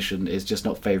 8th edition is just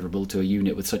not favourable to a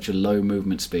unit with such a low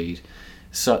movement speed,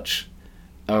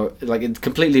 like it's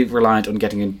completely reliant on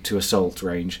getting into assault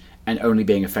range and only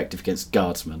being effective against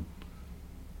guardsmen.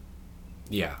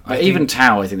 Yeah. Even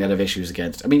Tau, I think they'd have issues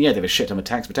against. I mean, yeah, they have a shit ton of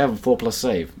attacks, but they have a 4+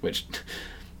 save, which... I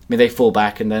mean, they fall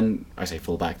back and then... I say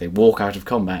fall back, they walk out of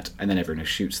combat and then everyone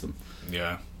just shoots them.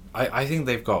 Yeah. I think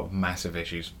they've got massive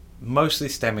issues, mostly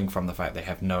stemming from the fact they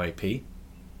have no AP. They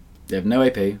have no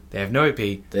AP. They have no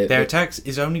AP. Their attacks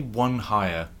is only 1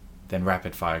 higher than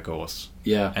Rapid Fire Gorse.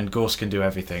 Yeah. And Gorse can do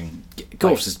everything.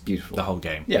 Gorse is beautiful. The whole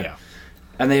game. Yeah.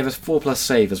 And they have a 4+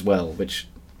 save as well, which...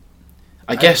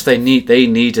 I guess they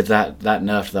needed that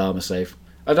nerf to the armor save.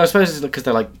 I suppose it's because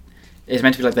they're like... It's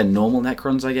meant to be like their normal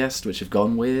Necrons, I guess, which have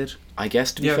gone weird, I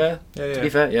guess, to be fair. Yeah. To be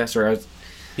fair, yeah, sorry.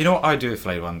 You know what I do with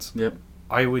Flayed ones? Yep.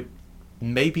 I would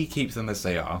maybe keep them as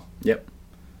they are. Yep.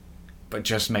 But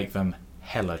just make them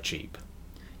hella cheap.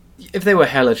 If they were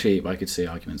hella cheap, I could see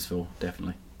arguments for,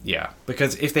 definitely. Yeah,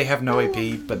 because if they have no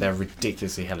AP, but they're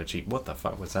ridiculously hella cheap... What the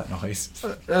fuck was that noise?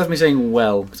 That was me saying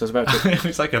well, because I was about to... It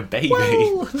was like a baby.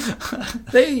 Well,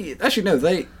 Actually, no,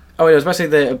 they... Oh, I was about to say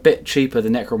they're a bit cheaper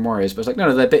than Necron Warriors, but I was like,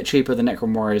 no, they're a bit cheaper than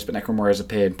Necron Warriors, but Necron Warriors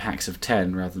appear in packs of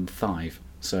 10 rather than 5.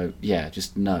 So, yeah,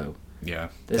 just no. Yeah.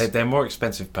 They're more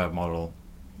expensive per model.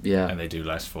 Yeah. And they do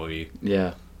less for you.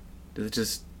 Yeah.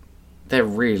 They're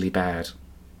really bad.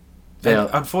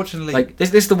 Unfortunately... Like,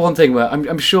 this is the one thing where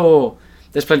I'm sure...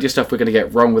 There's plenty of stuff we're going to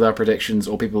get wrong with our predictions,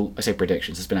 or people... I say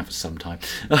predictions, it's been out for some time.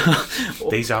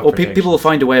 These are or predictions. People will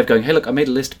find a way of going, hey, look, I made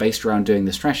a list based around doing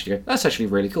this strategy. That's actually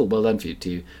really cool. Well done to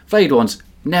you. Flayed ones,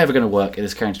 never going to work in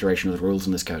this current iteration of the rules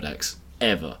in this codex.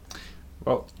 Ever.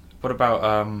 Well, what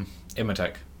about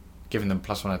Imhotep? Giving them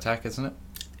 +1 attack, isn't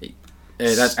it?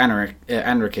 That's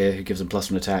Anric here, who gives them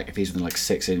 +1 attack if he's within like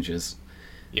 6 inches.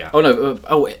 Yeah. Oh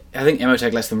no! I think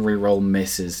Imhotep lets them reroll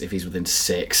misses if he's within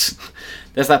 6.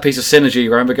 There's that piece of synergy,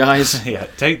 remember, guys? Yeah.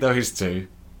 Take those 2.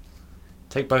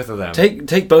 Take both of them.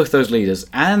 Take both those leaders,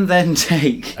 and then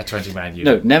take a 20-man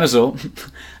unit. No, Nemazor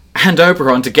and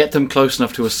Oberon to get them close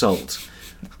enough to assault.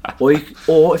 Or if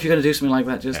you're going to do something like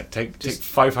that, just take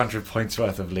 500 points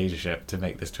worth of leadership to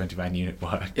make this 20-man unit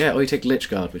work. Yeah, or you take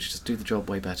Lichguard, which just do the job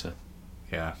way better.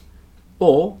 Yeah.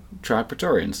 Or try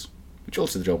Praetorians, which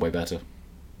also do the job way better.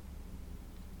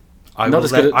 I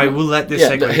will let this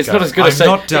segue it's go. not as good a segue. I'm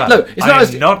not done. No,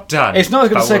 it's not done. It's not as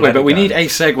good a segue, but we need a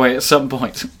segue at some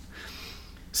point.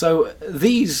 So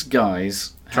these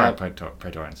guys have...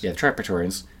 Praetorians. Yeah,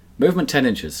 Praetorians. Movement 10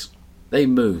 inches. They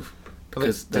move.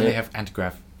 Because they have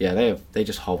anti-grav. Yeah, they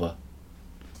just hover.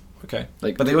 Okay.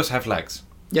 But they also have legs.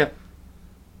 Yeah.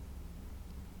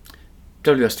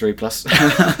 WS3 plus.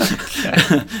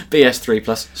 BS3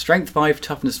 plus. Strength 5,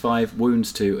 toughness 5,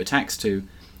 wounds 2, attacks 2,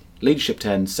 leadership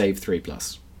 10, save 3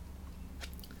 plus.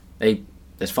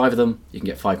 There's 5 of them, you can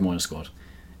get 5 more in a squad.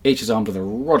 Each is armed with a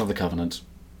Rod of the Covenant.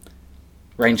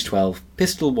 Range 12,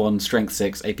 pistol 1, strength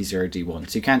 6, AP 0, D1.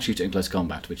 So you can shoot it in close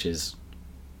combat, which is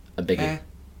a biggie.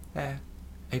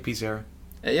 AP 0.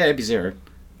 Yeah, AP 0.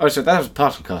 Oh, so that was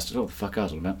particle casters. What the fuck I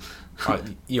was talking about?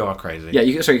 You are crazy. Yeah,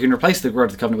 you can replace the Rod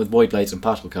of the Covenant with Void Blades and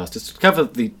Particle Casters. To cover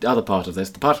the other part of this,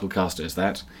 the Particle Caster is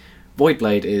that. Void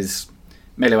Blade is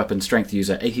melee weapon, strength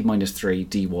user, AP -3,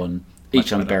 D1.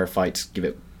 Each unbearer fight, give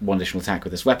it 1 additional attack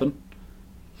with this weapon.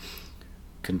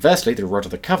 Conversely, the Rod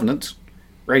of the Covenant,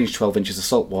 range 12 inches,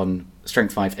 assault 1,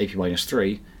 strength 5, AP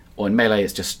 -3. Or in melee,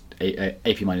 it's just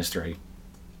AP -3.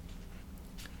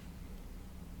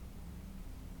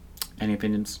 Any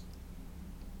opinions?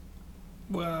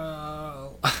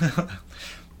 Well...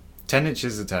 10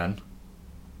 inches a turn.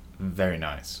 Very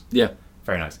nice. Yeah.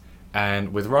 Very nice.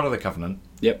 And with Rod of the Covenant...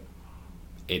 Yep.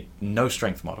 No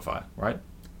strength modifier, right?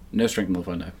 No strength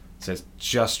modifier, no. So it's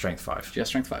just strength 5. Just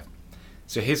strength 5.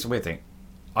 So here's the weird thing.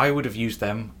 I would have used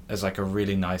them as like a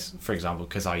really nice... For example,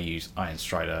 because I use Iron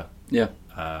Strider... Yeah.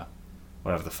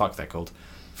 Whatever the fuck they're called.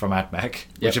 From AdMech.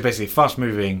 Which are basically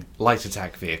fast-moving, light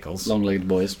attack vehicles. Long-legged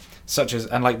boys. Such as...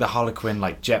 And like the Harlequin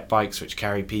like jet bikes which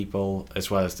carry people. As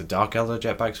well as the Dark Eldar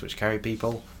jet bikes which carry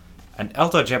people. And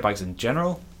Eldar jet bikes in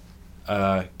general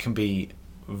can be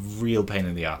a real pain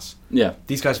in the ass. Yeah.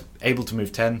 These guys able to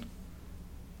move 10.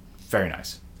 Very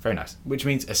nice. Very nice. Which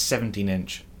means a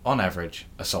 17-inch, on average,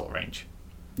 assault range.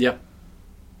 Yeah.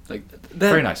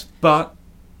 Very nice. But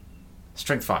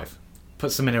strength 5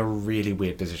 puts them in a really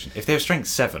weird position. If they have strength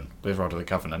 7 with Rod of the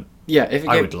Covenant,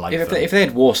 I would like them. If they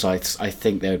had war scythes, I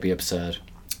think they would be absurd.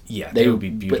 Yeah, they would be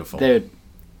beautiful.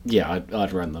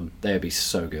 I'd run them. They would be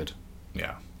so good.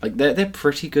 Yeah. Like they're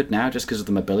pretty good now just because of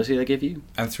the mobility they give you.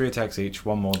 And 3 attacks each,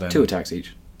 1 more than... 2 attacks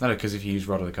each. No, because if you use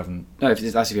Rod of the Covenant... No,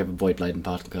 that's if you have a Void Blade and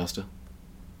Particle Caster.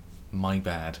 My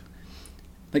bad.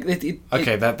 Like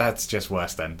Okay, that's just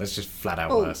worse then. That's just flat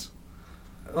out worse.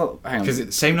 Oh, hang on. Because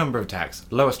it's same number of attacks,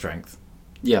 lower strength,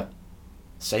 Yeah.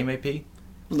 same AP.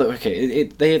 Look, okay,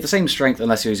 they have the same strength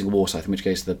unless you're using a War Scythe, in which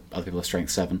case the other people have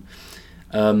strength 7.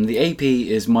 The AP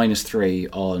is -3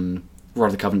 on Rod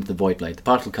of the Covenant, the Void Blade. The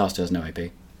Particle Caster has no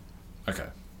AP. Okay.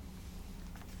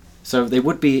 So they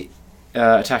would be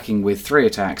attacking with 3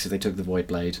 attacks if they took the Void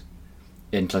Blade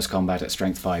in close combat at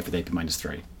strength 5 with AP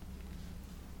 -3.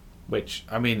 Which,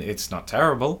 I mean, it's not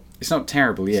terrible. It's not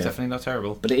terrible, yeah. It's definitely not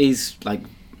terrible. But it is, like...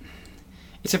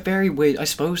 It's a very weird... I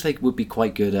suppose they would be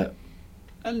quite good at...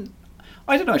 And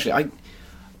I don't know, actually.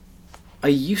 I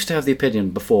used to have the opinion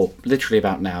before, literally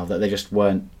about now, that they just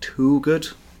weren't too good.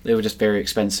 They were just very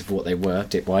expensive for what they were,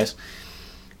 tip-wise.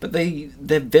 But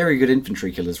they're very good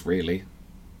infantry killers, really.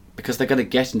 Because they're going to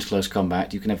get into close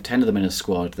combat. You can have 10 of them in a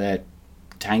squad. They're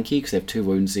tanky, because they have 2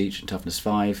 wounds each and toughness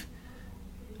 5.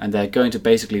 And they're going to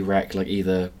basically wreck like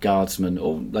either guardsmen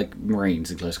or like marines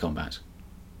in close combat.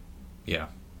 Yeah.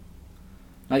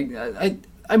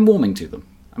 I'm warming to them.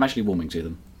 I'm actually warming to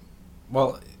them.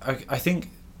 Well, I think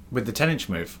with the 10-inch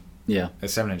move, Yeah. a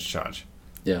 7-inch charge,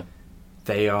 Yeah.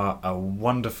 they are a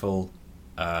wonderful,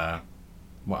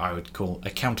 what I would call a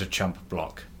counter-chump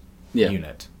block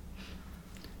unit.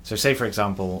 So say, for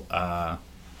example,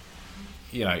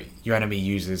 your enemy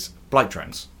uses Blight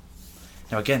Drones.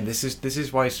 Now again, this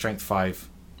is why strength 5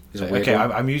 is okay.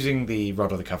 I'm using the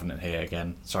Rod of the Covenant here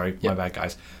again. Sorry, my bad,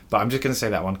 guys. But I'm just going to say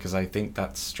that one because I think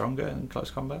that's stronger in close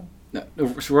combat. No,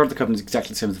 so Rod of the Covenant is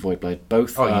exactly the same as the Void Blade.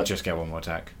 Both. Oh, you just get one more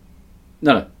attack.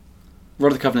 No.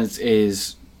 Rod of the Covenant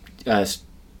is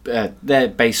their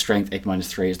base strength AP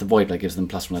 -3. Is the Void Blade gives them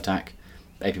 +1 attack,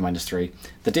 AP -3.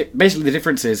 Basically, the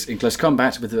difference is in close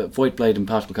combat with the Void Blade and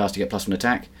Particle Caster you get +1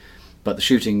 attack. But the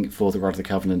shooting for the Rod of the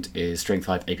Covenant is strength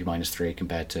 5, AP -3,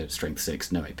 compared to strength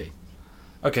 6, no AP.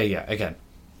 Okay, yeah, again.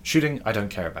 Shooting, I don't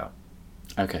care about.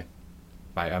 Okay.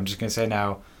 Right, I'm just going to say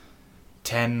now,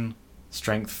 10,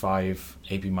 strength 5,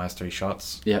 AP -3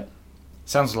 shots. Yep.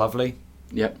 Sounds lovely.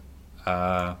 Yep.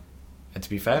 And to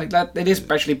be fair... It is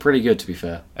actually pretty good, to be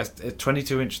fair. A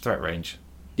 22-inch threat range.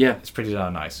 Yeah. It's pretty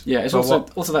darn nice. Yeah, it's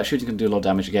also that shooting can do a lot of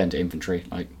damage again to infantry.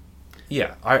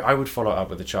 Yeah, I would follow up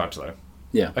with the charge, though.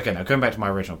 Yeah. Okay, now going back to my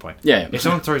original point. Yeah. If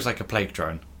someone throws like a plague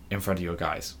drone in front of your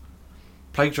guys,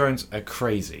 plague drones are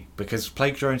crazy because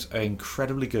plague drones are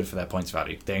incredibly good for their points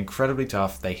value. They're incredibly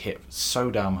tough. They hit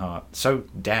so damn hard.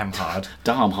 Damn hard.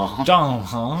 Damn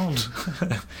hard.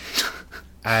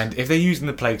 And if they're using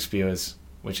the plague spewers,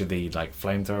 which are the like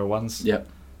flamethrower ones, yep,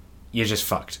 you're just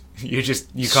fucked. You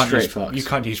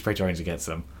can't use praetorians against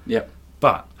them. Yep.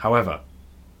 But however,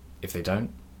 if they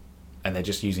don't, and they're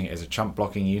just using it as a chump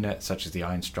blocking unit, such as the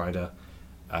Iron Strider,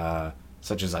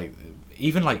 such as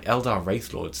even Eldar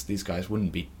Wraith Lords, these guys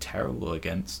wouldn't be terrible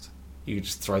against. You could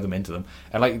just throw them into them.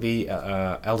 And like the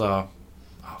Eldar,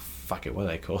 what are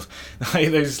they called?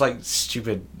 Those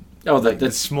stupid,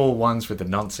 the small ones with the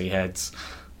Nazi heads.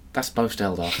 That's most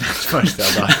Eldar. That's most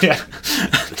Eldar, yeah.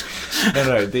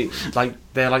 No,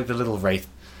 they're like the little Wraith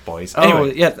boys.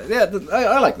 Anyway,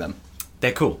 I like them.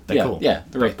 They're cool. They're cool. Yeah,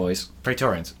 the Wraith boys.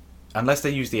 Praetorians. Unless they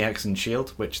use the axe and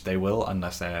shield, which they will,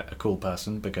 unless they're a cool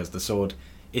person, because the sword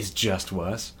is just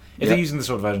worse. If they're using the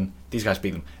sword version, these guys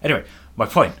beat them. Anyway, my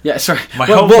point. Yeah, sorry.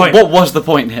 What was the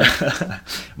point here?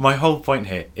 My whole point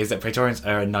here is that Praetorians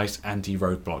are a nice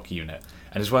anti-roadblock unit.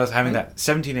 And as well as having that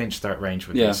 17-inch threat range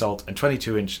with the assault and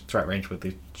 22-inch threat range with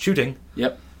the shooting,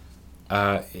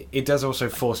 it does also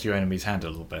force your enemy's hand a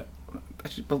little bit.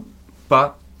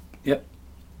 But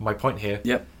my point here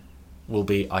will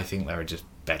be, I think there are just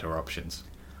better options.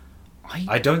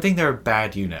 I don't think they're a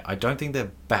bad unit. I don't think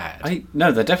they're bad.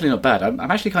 No, they're definitely not bad.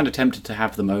 I'm actually kind of tempted to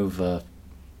have them over...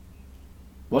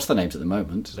 What's the names at the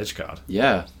moment? Lichguard.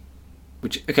 Yeah.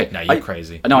 Now you're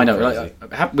crazy. No, I know.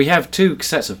 We have 2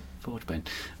 sets of Forgebane,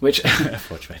 which...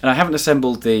 Forgebane. And I haven't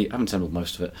assembled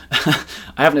most of it.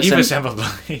 You've assembled...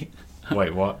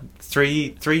 Wait, what?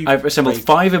 3? I've assembled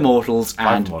 5 Immortals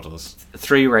and models.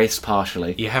 3 Wraiths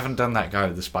partially. You haven't done that guy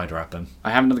with the spider weapon.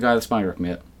 I haven't done the guy with the spider weapon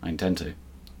yet. I intend to.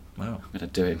 Wow. I'm going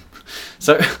to do him.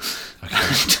 So...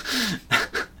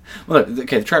 Well,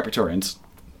 okay, the Trap Praetorians.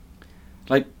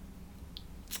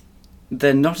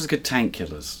 They're not as good tank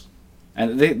killers.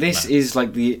 And this is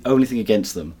the only thing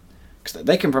against them. Because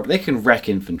they can wreck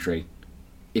infantry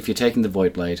if you're taking the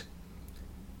Void Blade.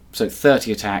 So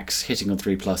 30 attacks, hitting on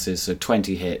 3+, so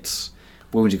 20 hits,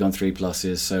 wounding on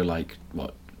 3+, so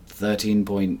 13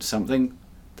 point something?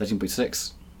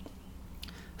 13.6?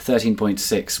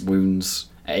 13.6 wounds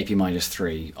at AP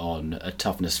 -3 on a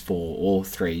toughness 4 or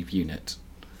 3 unit.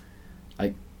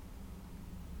 Like,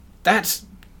 that's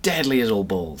deadly as all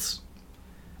balls.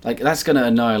 Like, that's going to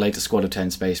annihilate a squad of 10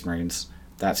 Space Marines.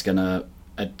 That's going to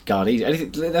guard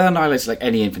anything. That annihilates like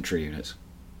any infantry unit.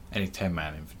 Any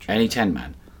 10-man infantry. Any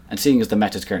 10-man. And seeing as the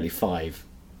meta's currently 5.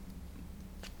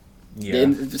 Yeah.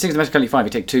 Seeing as the meta's currently 5, you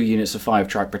take 2 units of 5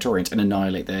 Praetorians and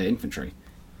annihilate their infantry.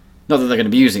 Not that they're going to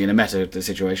be using it in a meta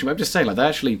situation, but I'm just saying,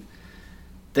 like,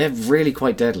 they're really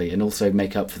quite deadly and also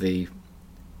make up for the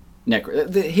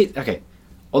Necron. Okay,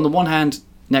 on the one hand,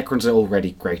 Necrons are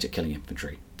already great at killing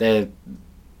infantry. They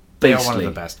are one of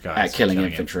the best guys at killing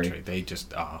infantry. They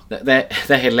just are. They're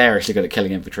hilariously good at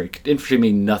killing infantry. Infantry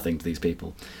mean nothing to these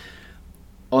people.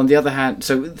 On the other hand,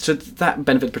 so that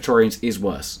benefit Praetorians is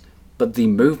worse, but the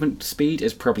movement speed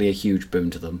is probably a huge boon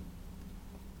to them.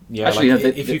 Yeah, actually,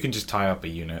 like, if you can just tie up a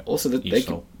unit, also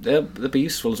they'll be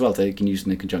useful as well. They can use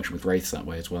them in conjunction with wraiths that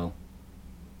way as well.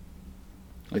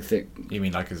 Like you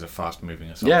mean like as a fast moving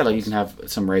assault? Yeah, like you can have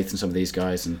some wraiths and some of these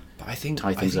guys and tie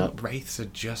things up. Wraiths are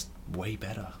just way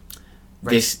better.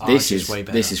 This is way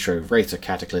better. This is true. Wraiths are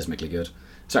cataclysmically good.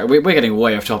 Sorry, we're getting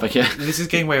way off topic here. This is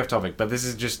getting way off topic, but this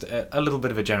is just a little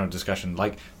bit of a general discussion.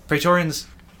 Like, Praetorians,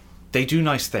 they do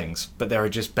nice things, but there are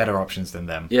just better options than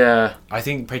them. Yeah. I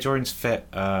think Praetorians fit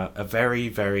a very,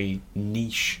 very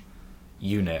niche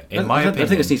unit, in my opinion. I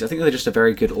think it's niche. I think they're just a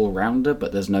very good all-rounder,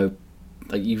 but there's no...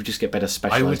 Like, you just get better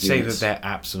specialised I would say units. that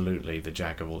they're absolutely the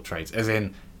jack of all trades. As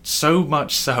in, so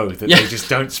much so that they just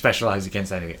don't specialise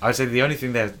against anything. I would say the only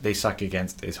thing they suck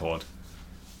against is Horde.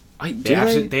 They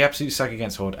absolutely suck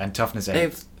against Horde and toughness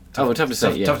 8. Toughness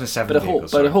 8, yeah. Toughness 7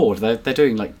 but a Horde, they're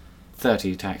doing like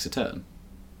 30 attacks a turn.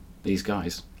 These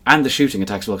guys. And the shooting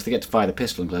attacks, well, because they get to fire the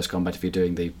pistol in close combat if you're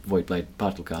doing the Void Blade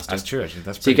Particle Caster. That's true, actually.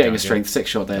 So you're getting a Strength 6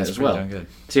 shot there as well.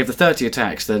 So you have the 30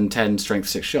 attacks, then 10 Strength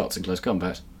 6 shots in close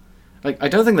combat. Like, I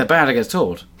don't think they're bad against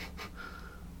Horde.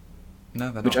 No,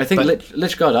 they're not. Which I think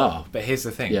Lich Guard are. But here's the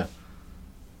thing. Yeah.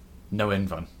 No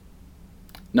Invuln.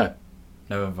 No.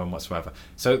 No Invuln whatsoever.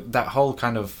 So that whole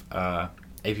kind of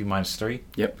AP -3.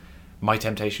 Yep. My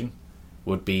temptation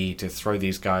would be to throw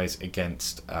these guys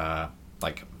against,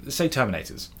 like, say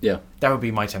Terminators. Yeah. That would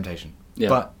be my temptation. Yeah.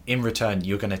 But in return,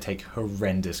 you're going to take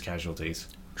horrendous casualties.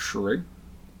 True.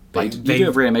 But you do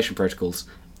have reanimation protocols.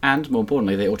 And, more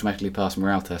importantly, they automatically pass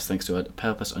morale tests thanks to a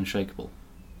purpose unshakable.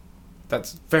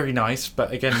 That's very nice,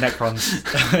 but again, Necrons,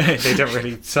 they don't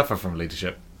really suffer from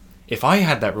leadership. If I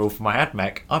had that rule for my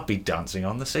AdMech, I'd be dancing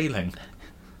on the ceiling.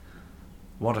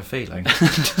 What a feeling.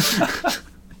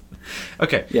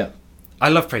 Okay. Yeah. I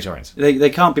love Praetorians.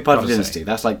 They can't be part of a dynasty.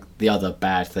 That's like the other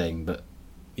bad thing, but...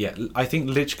 Yeah, I think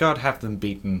Lich Guard have them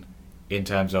beaten in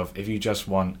terms of if you just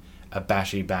want a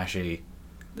bashy...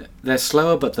 They're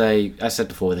slower, but they, as I said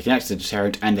before, they can act as a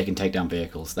deterrent and they can take down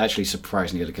vehicles. They're actually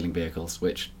surprisingly good at killing vehicles,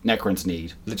 which Necrons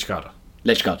need. Lich Guard.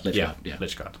 Lich Guard, yeah.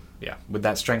 Lich Guard. Yeah, with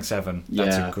that Strength 7,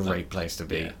 that's a great place to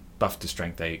be. Yeah. Buff to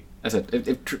Strength 8. As I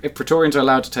said, if Praetorians are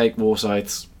allowed to take War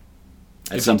Scythes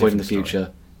at some point in the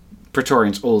future,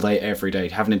 Praetorians all day, every day,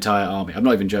 have an entire army. I'm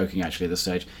not even joking, actually, at this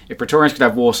stage. If Praetorians could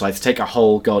have War Scythes, take a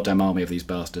whole goddamn army of these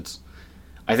bastards.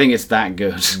 I think it's that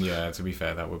good. Yeah, to be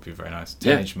fair, that would be very nice.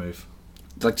 10-inch move.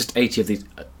 Like just 80 of these.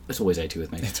 It's always 80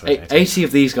 with me. 80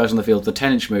 of these guys on the field. The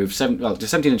 10-inch move, just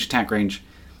 17-inch attack range,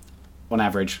 on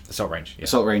average. Assault range. Yeah.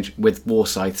 Assault range with War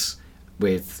Scythes,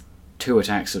 with 2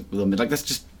 attacks of them. Like that's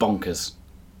just bonkers.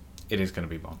 It is going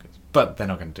to be bonkers, but they're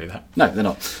not going to do that. No, they're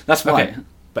not. That's why. Okay,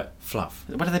 but fluff.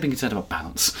 Why are they being concerned about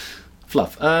balance?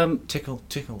 Fluff. Tickle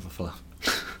the fluff.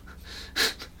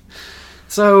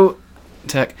 So,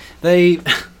 Tech, they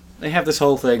have this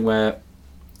whole thing where.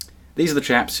 These are the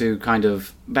chaps who kind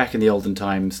of, back in the olden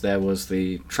times, there was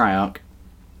the Triarch.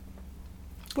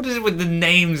 What is it with the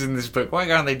names in this book? Why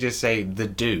can't they just say the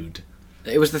dude?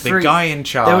 It was the guy in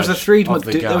charge. There was the three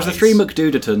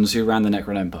McDudertons who ran the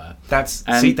Necron Empire. That's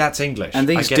English. And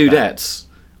these dudettes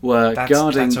were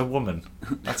guarding. That's a woman.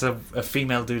 That's a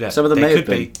female dudette. Some of them may have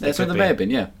been. Some of them may have been,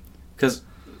 yeah. Because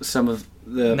some of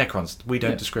the Necrons, we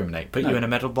don't discriminate. Put you in a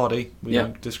metal body, we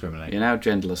don't discriminate. You're now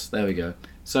genderless. There we go.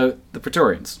 So the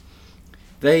Praetorians.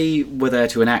 They were there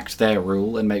to enact their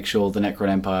rule and make sure the Necron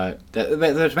Empire...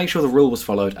 to make sure the rule was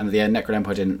followed and the Necron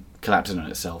Empire didn't collapse in on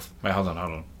itself. Wait, hold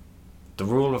on. The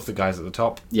rule of the guys at the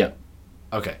top? Yeah.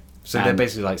 Okay. So they're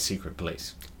basically like secret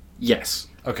police? Yes.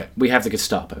 Okay. We have the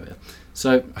Gestapo here.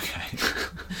 So... Okay.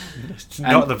 It's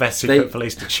not the best secret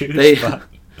police to choose, but...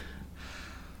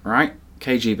 Right?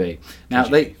 KGB. Now,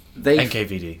 they...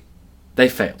 NKVD. They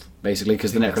failed, basically,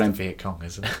 because the Necron Empire... Viet Cong,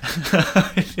 isn't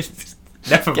it?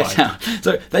 Never mind.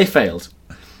 So they failed.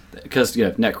 Because,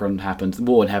 Necron happened, the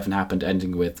war in heaven happened,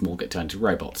 ending with them all get turned into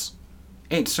robots.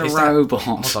 It's a Is robot.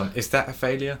 Hold on, is that a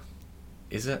failure?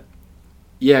 Is it?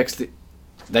 Yeah, because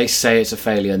they say it's a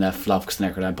failure and they're fluff because the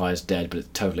Necron Empire is dead, but it's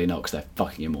totally not because they're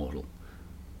fucking immortal.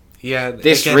 Yeah,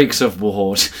 this again, reeks of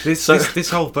war. This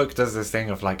whole book does this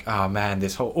thing of like, oh man,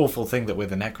 this whole awful thing that we're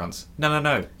the Necrons.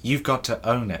 No. You've got to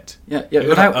own it. Yeah.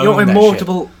 You're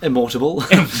immortal. Immortal.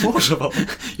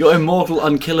 You're immortal,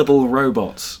 unkillable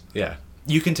robots. Yeah.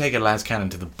 You can take a las cannon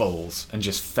to the balls and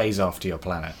just phase off to your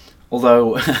planet.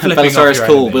 Although Belisarius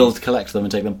Cawl will collect them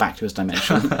and take them back to his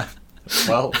dimension.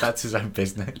 Well, that's his own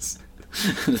business.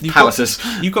 Palaces.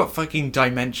 You've got fucking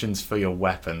dimensions for your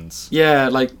weapons. Yeah,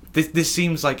 like... This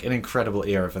seems like an incredible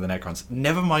era for the Necrons.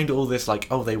 Never mind all this, like,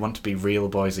 oh, they want to be real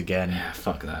boys again. Yeah,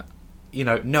 fuck that.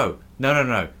 No.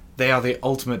 They are the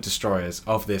ultimate destroyers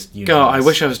of this universe. God, I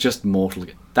wish I was just mortal.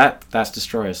 That's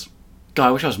destroyers. God,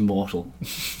 I wish I was mortal.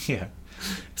 Yeah.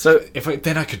 So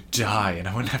then I could die and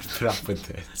I wouldn't have to put up with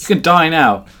this. You can die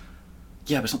now.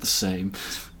 Yeah, but it's not the same.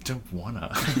 I don't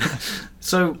wanna.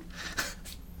 So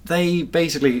they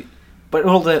basically, but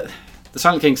all the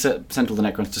Silent King sent all the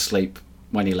Necrons to sleep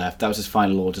when he left. That was his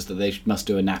final orders, that they must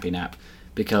do a nappy nap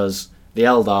because the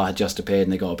Eldar had just appeared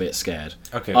and they got a bit scared.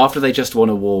 Okay. After they just won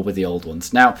a war with the old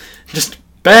ones. Now, just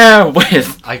bear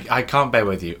with. I can't bear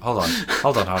with you. Hold on.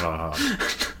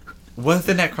 Were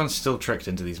the Necrons still tricked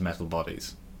into these metal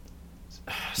bodies?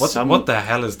 What the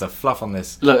hell is the fluff on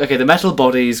this? Look, okay, the metal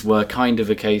bodies were kind of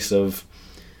a case of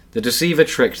the Deceiver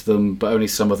tricked them, but only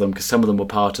some of them, because some of them were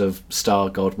part of star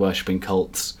god worshipping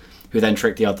cults, who then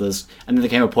tricked the others, and then there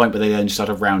came a point where they then just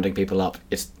started rounding people up.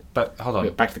 But hold on,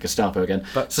 back to the Gestapo again.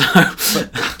 But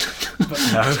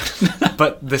no.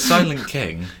 But the Silent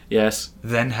King, yes,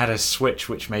 then had a switch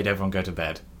which made everyone go to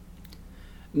bed.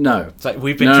 No, it's like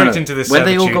we've been tricked into this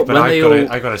servitude, but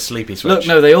I got a sleepy switch. Look,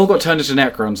 no, they all got turned into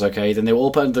Necrons. Okay, then they were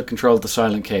all put under the control of the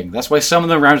Silent King. That's why some of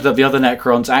them rounded up the other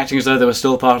Necrons, acting as though they were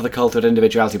still part of the cult of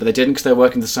individuality, but they didn't because they were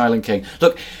working with the Silent King.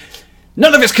 Look,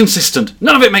 none of it's consistent.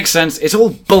 None of it makes sense. It's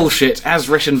all bullshit, as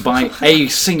written by a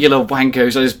singular wanker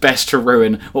who's at his best to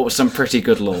ruin what was some pretty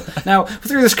good lore. Now,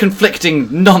 through this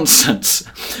conflicting nonsense,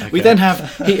 we then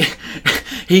have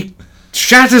he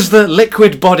shatters the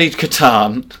liquid-bodied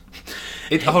Catan.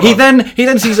 He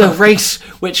then sees a race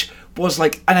which was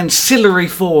like an ancillary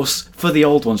force for the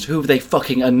old ones, who they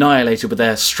fucking annihilated with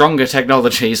their stronger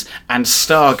technologies and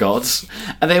star gods.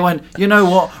 And they went, you know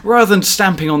what? Rather than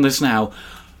stamping on this now,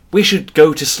 we should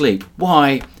go to sleep.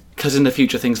 Why? Because in the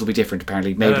future things will be different.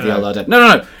 Apparently, maybe the Eldar dead.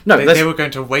 No. They were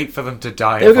going to wait for them to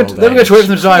die. They were going to wait for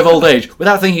them to die of old age,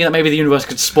 without thinking that maybe the universe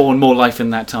could spawn more life in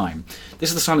that time. This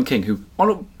is the Silent King, who,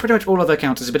 on pretty much all other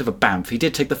accounts, is a bit of a bamf. He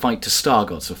did take the fight to star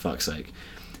gods, for fuck's sake.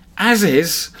 As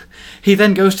is, he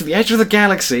then goes to the edge of the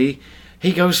galaxy.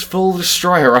 He goes full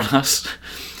destroyer on us,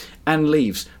 and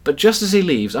leaves. But just as he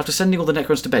leaves, after sending all the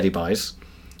Necrons to bed, he buys.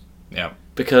 Yeah.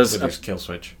 Because with his kill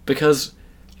switch. Because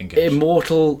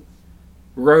immortal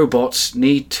robots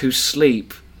need to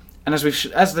sleep, and as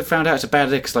they found out, it's a bad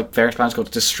idea because like various planets got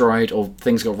destroyed or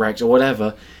things got wrecked or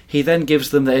whatever. He then gives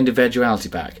them their individuality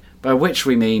back, by which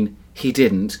we mean he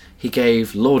didn't. He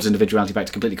gave Lord's individuality back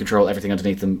to completely control everything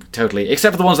underneath them totally,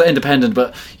 except for the ones that are independent.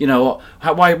 But you know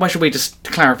what? Why should we just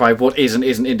clarify what is and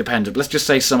isn't independent? Let's just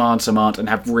say some aren't, and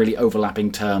have really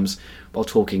overlapping terms while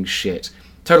talking shit.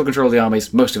 Total control of the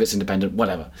armies, most of it's independent,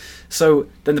 whatever. So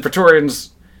then the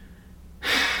Praetorians,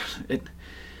 he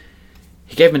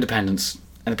gave them independence,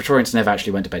 and the Praetorians never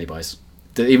actually went to Betty Buys,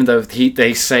 even though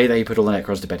they say they put all the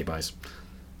Necrons to Betty Buys.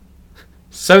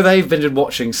 So they've been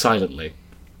watching silently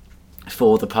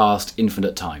for the past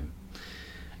infinite time,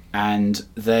 and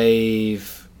they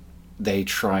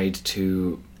tried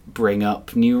to bring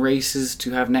up new races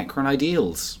to have Necron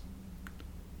ideals.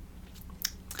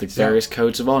 The various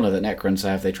codes of honour that Necrons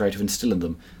have, they try to instill in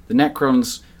them. The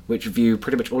Necrons, which view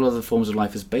pretty much all other forms of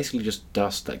life as basically just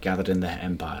dust that gathered in their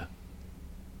empire.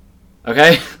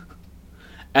 Okay?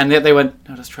 And yet they went,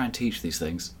 no, let's try and teach these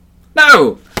things.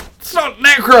 No! It's not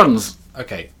Necrons!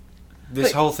 Okay.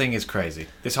 This whole thing is crazy.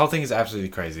 This whole thing is absolutely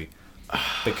crazy.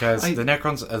 Because the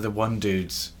Necrons are the one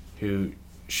dudes who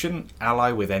shouldn't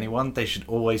ally with anyone. They should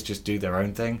always just do their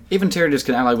own thing. Even Tyranids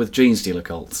can ally with gene stealer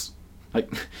cults.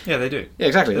 Yeah, they do. Yeah,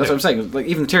 exactly. That's what I'm saying. Like,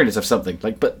 even the Tyranids have something.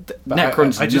 But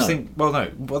Necrons, I just think, well, no.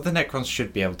 What the Necrons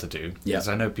should be able to do, because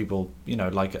I know people,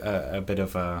 like a bit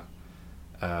of a,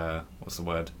 what's the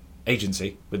word?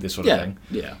 Agency with this sort of thing.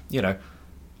 Yeah.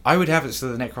 I would have it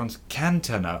so the Necrons can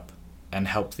turn up and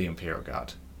help the Imperial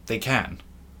Guard. They can.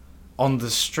 On the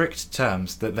strict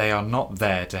terms that they are not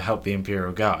there to help the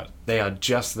Imperial Guard. They are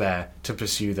just there to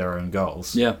pursue their own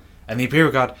goals. Yeah. And the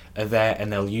Imperial Guard are there,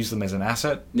 and they'll use them as an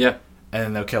asset, Yeah. and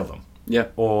then they'll kill them. Yeah.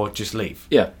 Or just leave.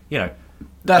 Yeah. You know.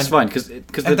 That's fine, because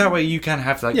that way you can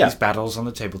have these battles on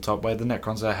the tabletop where the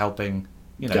Necrons are helping,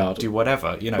 Guard. do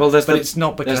whatever. Well, it's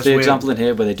not because there's the example in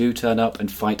here where they do turn up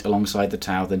and fight alongside the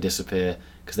Tau, then disappear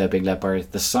because they're being led by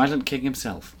the Silent King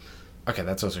himself. Okay,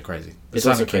 that's also crazy. The It's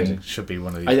Silent also King crazy. should be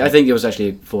one of these. I think it was actually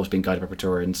a force being guided by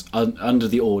Praetorians under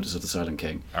the orders of the Silent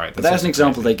King. All right, but that's an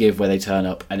example crazy. they give where they turn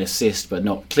up and assist, but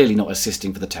clearly not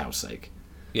assisting for the Tau's sake.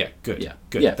 Yeah, good. Yeah,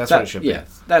 good. Yeah, that's what it should be. Yeah,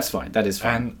 that's fine. That is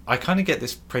fine. And I kind of get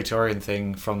this Praetorian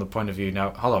thing from the point of view.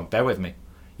 Now, hold on, bear with me.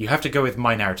 You have to go with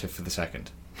my narrative for the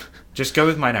second. Just go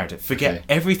with my narrative. Forget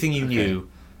everything you knew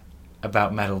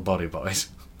about Metal Body Boys.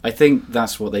 I think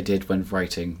that's what they did when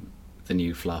writing the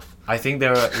new fluff. I think they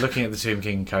were looking at the Tomb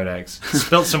King Codex,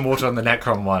 spilt some water on the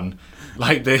Necron one,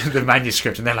 like the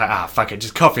manuscript, and they're like, fuck it,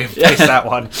 just copy and paste that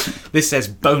one. This says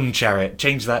Bone Chariot,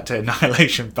 change that to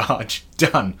Annihilation Barge.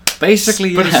 Done.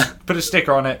 Basically, Put a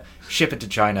sticker on it, ship it to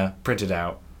China, print it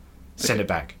out, send it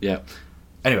back. Yeah.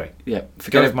 Anyway,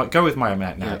 go with my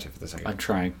narrative for the second. I'm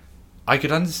trying. I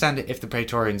could understand it if the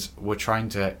Praetorians were trying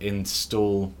to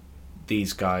install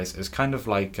these guys as kind of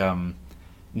like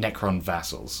Necron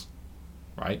vassals,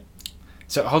 right?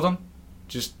 So hold on,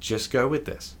 just go with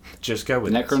this. Just go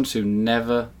with the Necrons who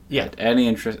never had any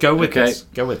interest. Go with this.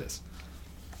 Go with this.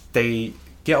 They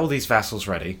get all these vassals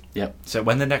ready. Yep. So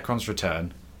when the Necrons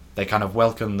return, they kind of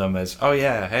welcome them as, oh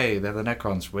yeah, hey, they're the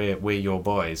Necrons. We're your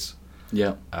boys.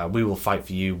 Yeah. We will fight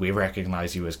for you. We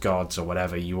recognize you as gods or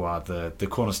whatever. You are the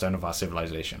cornerstone of our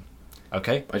civilization.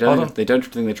 Okay? They don't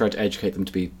think they tried to educate them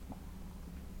to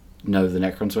know the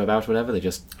Necrons were about, whatever. They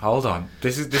just... Hold on.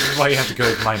 This is why you have to go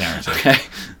with my narrative. Okay.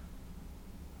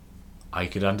 I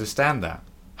could understand that.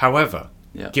 However,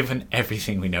 given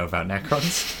everything we know about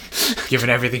Necrons, given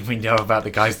everything we know about the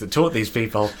guys that taught these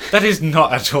people, that is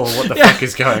not at all what the fuck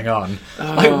is going on.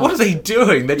 What are they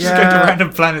doing? They're just going to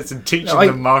random planets and teaching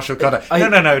them martial conduct.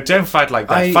 No, don't fight like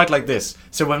that. Fight like this.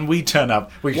 So when we turn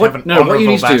up, we can have an honourable battle. What you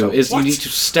need to do is you need to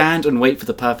stand and wait for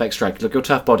the perfect strike. Look, your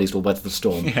tough bodies will weather the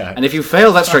storm. Yeah. And if you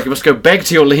fail that strike, you must go beg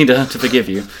to your leader to forgive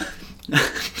you.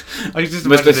 Just the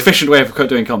most efficient way of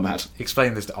doing combat.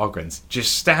 Explain this to Ogrins.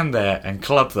 Just stand there and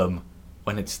club them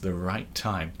when it's the right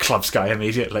time. Club Sky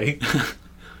immediately.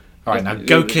 Alright, now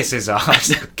go kiss his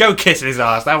ass. Go kiss his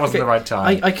ass. That wasn't the right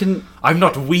time. I'm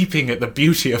not weeping at the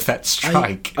beauty of that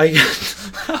strike.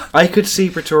 I could see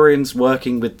Praetorians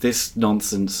working with this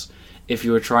nonsense if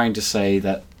you were trying to say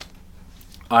that,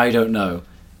 I don't know,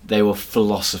 they were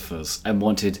philosophers and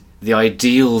wanted the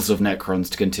ideals of Necrons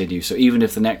to continue. So even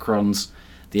if the Necrons,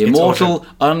 the immortal,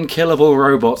 unkillable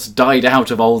robots, died out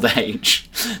of old age,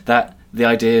 that the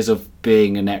ideas of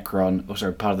being a Necron,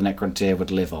 part of the Necron tier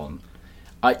would live on.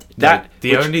 The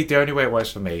only way it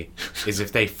works for me is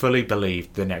if they fully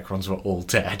believed the Necrons were all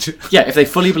dead. Yeah, if they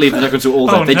fully believed the Necrons were all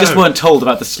dead. They just weren't told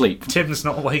about the sleep. Tim's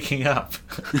not waking up.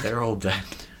 They're all dead.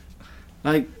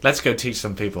 Let's go teach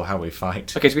some people how we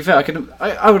fight. Okay, to be fair,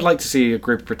 I would like to see a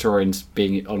group of Praetorians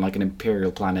being on an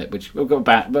Imperial planet, which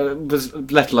was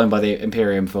left alone by the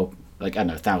Imperium for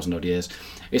 1,000 odd years.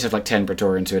 It's just 10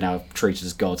 Praetorians who are now treated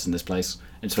as gods in this place.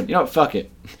 And just went, you know what, fuck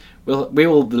it. We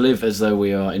will live as though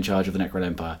we are in charge of the Necron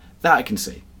Empire. That I can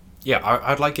see. Yeah,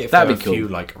 I'd like it if there were a few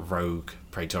rogue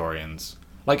Praetorians.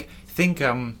 Think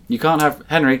you can't have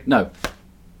Henry. No,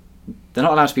 they're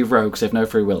not allowed to be rogues. They have no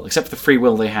free will, except for the free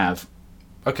will they have.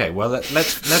 Okay, well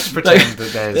let's pretend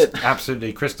that there's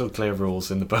absolutely crystal clear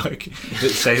rules in the book that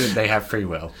say that they have free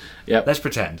will. Yeah. Let's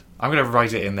pretend. I'm going to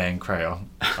write it in there in crayon.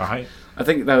 All right. I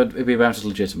think that would be about as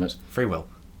legitimate. Free will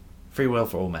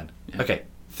for all men. Yeah. Okay.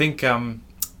 Think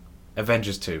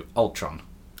Avengers 2, Ultron.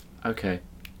 Okay.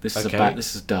 This is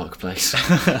a dark place.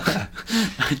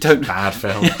 I don't... Bad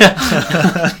film.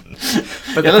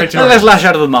 But let's lash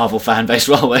out of the Marvel fan base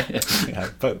while we're here. Yeah,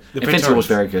 but the Invincible was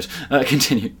very good.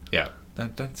 Continue. Yeah.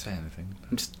 Don't say anything.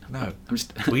 I'm just...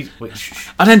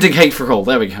 Unending hate for all.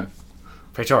 There we go.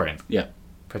 Praetorian. Yeah.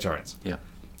 Praetorians. Yeah.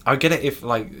 I would get it if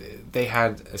they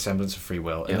had a semblance of free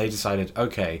will and they decided,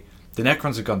 okay, the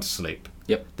Necrons have gone to sleep.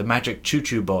 Yep. The magic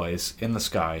choo-choo boys in the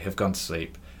sky have gone to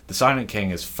sleep. The Silent King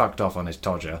has fucked off on his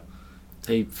Todger.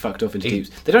 He fucked off into deep.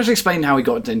 They don't actually explain how he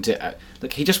got into...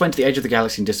 he just went to the edge of the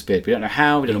galaxy and disappeared. We don't know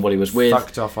how. We don't know what he was with.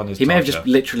 Fucked off on his He may have Todger. just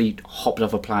literally hopped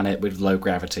off a planet with low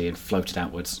gravity and floated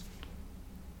outwards.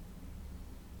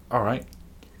 All right.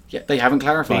 Yeah, they haven't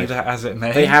clarified. Be that as it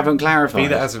may. They haven't clarified. Be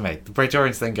that as it may. The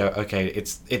Praetorians then go, okay,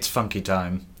 it's funky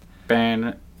time.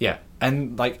 Ben. Yeah.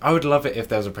 And I would love it if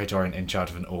there was a Praetorian in charge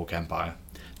of an Orc Empire.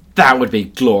 That would be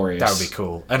glorious. That would be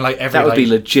cool. And every that would be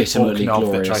legitimately Orc knob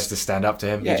glorious. that tries to stand up to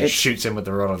him, he just shoots him with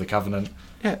the Rod of the Covenant.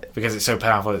 Yeah. Because it's so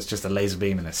powerful, it's just a laser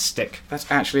beam and a stick. That's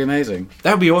actually amazing.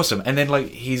 That would be awesome. And then, like,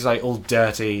 he's, like, all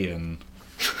dirty and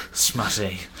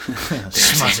smutty.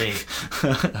 Smutty.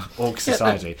 Orc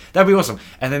society. That'd be awesome.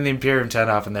 And then the Imperium turn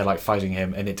up and they're, like, fighting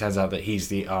him, and it turns out that he's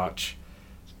the arch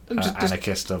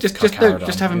anarchist of Carcharodon,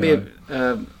 just have him be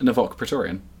an Avok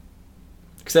Praetorian.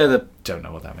 Because they're the... Don't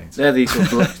know what that means. They're the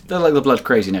sort of they're like the blood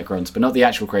crazy Necrons, but not the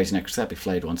actual crazy Necrons. That'd be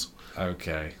flayed ones.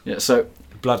 Okay. Yeah, so...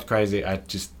 Blood crazy, I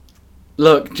just...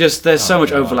 Look, just there's so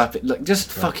much overlap. Look, just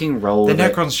fucking roll The with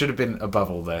it. Necrons should have been above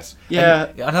all this. Yeah.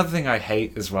 And another thing I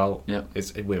hate as well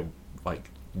is we're like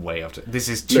way after. This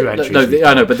is two entries. No,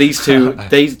 I know, but these two,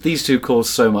 these two cause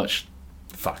so much.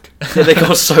 Fuck. Yeah, they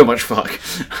cause so much fuck.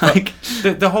 Like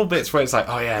the whole bits where it's like,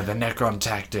 oh yeah, the Necron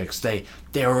tactics. They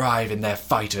arrive in their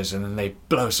fighters and then they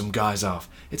blow some guys off.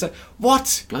 It's like,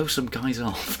 what? Blow some guys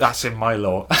off. That's in my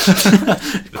lore.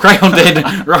 Crayon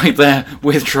did right there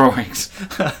with drawings.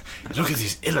 Look at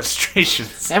these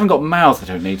illustrations. They haven't got mouths. They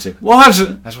don't need to.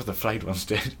 What? That's what the Flayed ones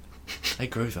did. They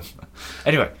grew them.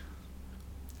 Anyway.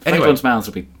 Flayed ones' mouths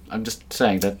will be. I'm just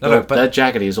saying that they're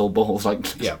jaggedy as all balls.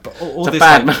 Like yeah, but all it's this a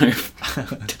bad like, move.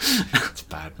 It's a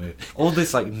bad move. All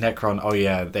this like Necron. Oh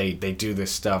yeah, they do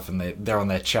this stuff and they're on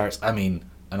their chariots. I mean,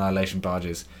 annihilation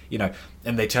barges. You know,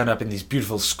 and they turn up in these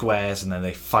beautiful squares and then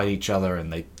they fight each other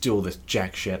and they do all this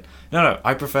jack shit. No,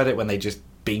 I preferred it when they just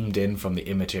beamed in from the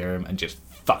Immaterium and just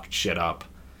fucked shit up.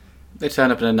 They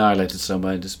turned up and annihilated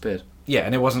somewhere and disappeared. Yeah,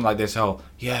 and it wasn't like this whole,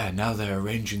 now they're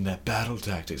arranging their battle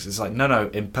tactics. It's like, no,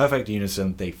 in perfect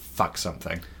unison, they fuck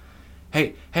something.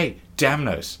 Hey,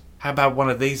 Damnos, how about one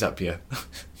of these up here?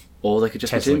 Or they could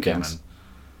just Tesla be Tomb Kings.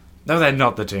 No, they're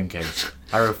not the Tomb Kings.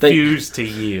 I refuse to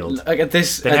yield. Like the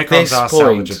Necrons are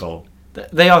point, salvageable.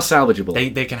 They are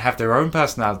salvageable. They can have their own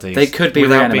personalities. They could be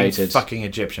without reanimated. Being fucking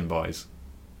Egyptian boys.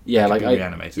 Yeah, like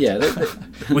reanimated. Yeah,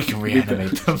 we can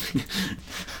reanimate them.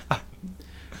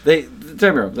 They don't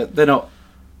get me wrong. They're not.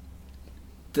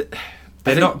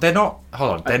 They're not.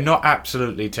 Hold on. They're not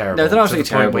absolutely terrible. No, they're not absolutely to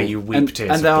the point terrible. Where you weep tears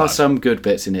and there of are blood. some good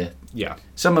bits in here. Yeah.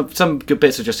 Some good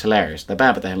bits are just hilarious. They're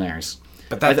bad, but they're hilarious.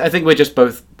 But I think we're just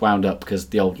both wound up because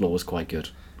the old lore was quite good.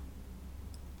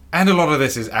 And a lot of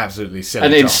this is absolutely silly.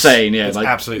 And insane, yeah. It's like,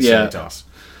 absolutely silly toss.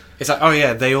 It's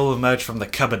like, they all emerge from the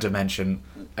cupboard dimension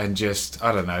and just,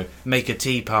 I don't know, make a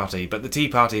tea party. But the tea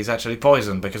party is actually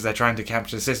poison because they're trying to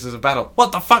capture Sisters of Battle.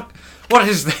 What the fuck? What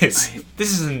is this?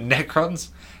 This isn't Necrons.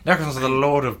 Necrons are the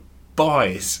Lord of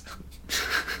Boys.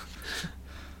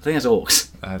 I think that's orcs.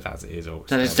 That is orcs.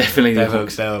 That is definitely the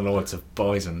orcs. They're the Lords of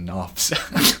Boys and Knobs.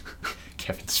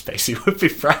 Kevin Spacey would be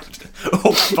proud.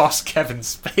 Orc boss Kevin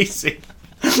Spacey.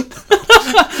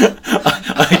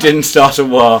 I didn't start a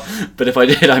war, but if I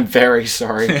did, I'm very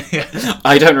sorry. Yeah.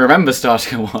 I don't remember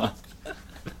starting a war.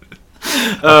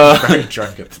 I was very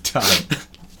drunk at the time.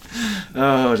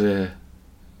 Oh dear.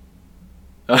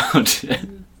 Oh dear.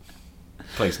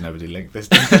 Please nobody link this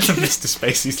to Mr.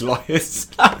 Spacey's lawyers.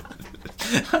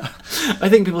 I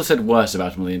think people said worse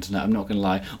about him on the internet, I'm not going to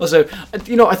lie. Also,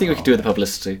 you know what I think we could do with the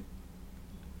publicity?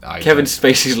 Kevin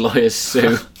Spacey's lawyers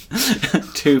sue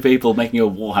two people making a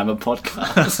Warhammer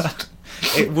podcast.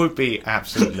 It would be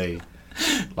absolutely,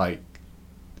 like,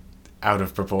 out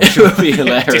of proportion. It would be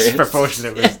hilarious.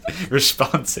 Disproportionate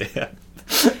response here.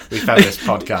 We found this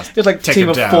podcast. It's like a team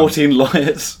of 14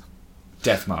 lawyers.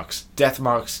 Death marks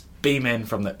beam in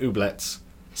from the oubliettes,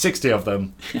 60 of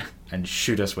them, and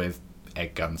shoot us with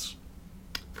egg guns.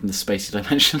 From the spacey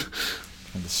dimension.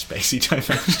 From the spacey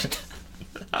dimension.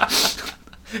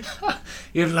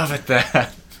 You love it there.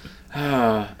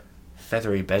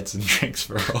 Feathery beds and drinks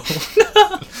for all.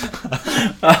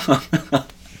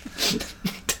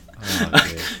 Oh,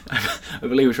 dear. I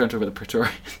believe we're trying to talk about the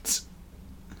Praetorians.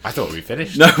 I thought we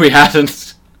finished. No, we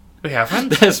hadn't. We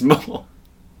haven't? There's more.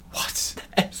 What?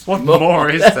 What more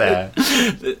is there?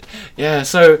 Yeah,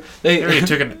 so they really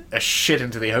took a shit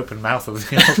into the open mouth of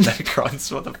the old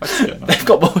Necrons. What the fuck's going on? They've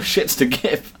got more shits to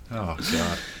give. Oh,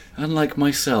 God. Unlike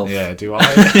myself. Yeah, do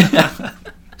I?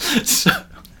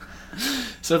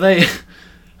 So they...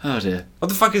 Oh, dear. What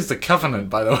the fuck is the Covenant,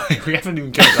 by the way? We haven't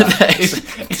even got that.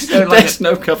 There's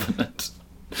no Covenant.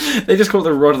 They just call it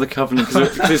the Rod of the Covenant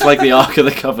because it's like the Ark of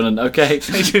the Covenant, okay?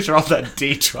 They just rolled that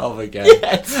D12 again.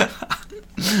 Yes.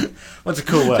 What's a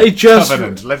cool word? They just...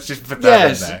 Covenant. Let's just put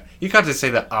that in there. You can't just say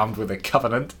they're armed with a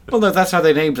Covenant. Well, no, that's how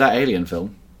they named that Alien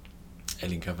film.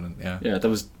 Alien Covenant, yeah. Yeah, that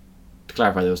was... To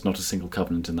clarify, there was not a single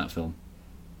Covenant in that film.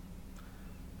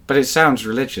 But it sounds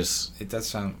religious. It does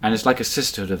sound... And it's like a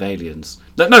sisterhood of aliens.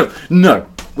 No!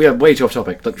 We are way too off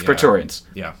topic. Look, Praetorians.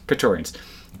 Yeah. Praetorians.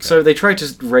 Okay. So they tried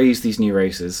to raise these new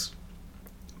races.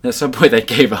 At some point they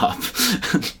gave up.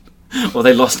 Or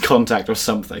they lost contact or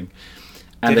something.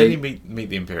 And Did he meet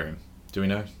the Imperium? Do we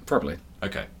know? Probably.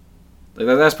 Okay.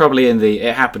 That's probably in the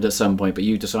it happened at some point, but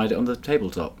you decide it on the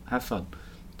tabletop. Have fun,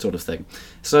 sort of thing.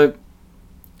 So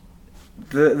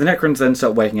the Necrons then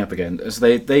start waking up again.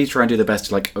 So they try and do their best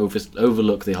to like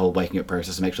overlook the whole waking up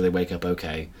process and make sure they wake up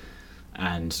okay,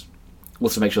 and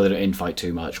also make sure they don't infight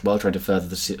too much while trying to further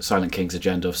the Silent King's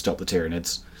agenda of stop the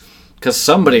Tyranids, because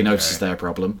somebody notices their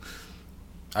problem.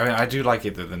 I mean, I do like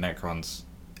it that the Necrons.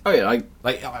 Oh yeah,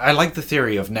 I like the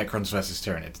theory of Necrons versus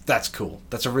Tyranids. That's cool.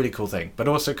 That's a really cool thing. But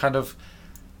also kind of,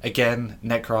 again,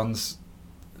 Necrons,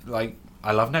 like,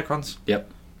 I love Necrons. Yep.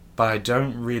 But I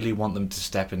don't really want them to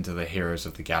step into the heroes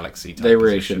of the galaxy type They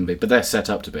really position. shouldn't be, but they're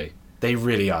set up to be. They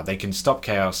really are. They can stop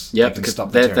chaos. Yeah, they can because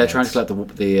stop the they're trying to collect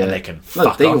the and they can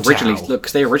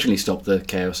they originally stopped the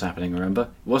chaos happening, remember?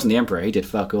 It wasn't the Emperor, he did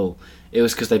fuck all. It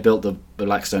was because they built the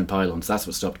Blackstone pylons. That's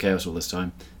what stopped chaos all this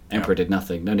time. Emperor did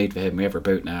nothing. No need for him. We have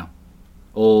Reboot now.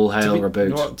 All hail Reboot. You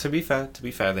know what, to be fair,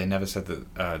 they never said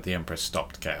that the Emperor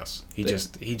stopped chaos. He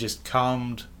just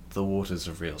calmed the waters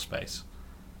of real space.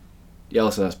 Yeah,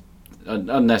 also that's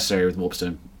unnecessary with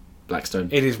Warpstone, Blackstone.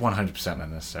 It is 100%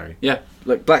 unnecessary. Yeah,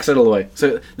 look, Blackstone all the way.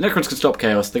 So the Necrons can stop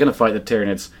chaos. They're going to fight the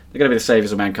Tyranids. They're going to be the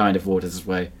saviors of mankind if Waters'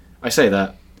 way. I say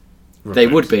that. Reboot. They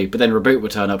would be, but then Reboot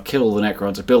would turn up, kill all the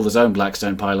Necrons, and build his own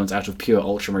Blackstone pylons out of pure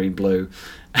ultramarine blue.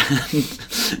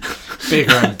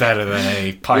 Bigger and better than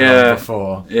a pylon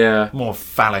before. Yeah. More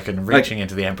phallic and reaching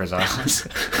into the Emperor's eyes.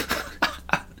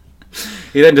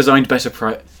 He then designed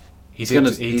better... He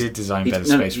did design better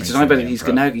space marines. He's now going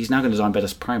to design better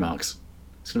Primarchs.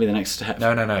 It's going to be the next step.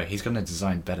 No. He's going to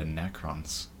design better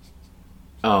Necrons.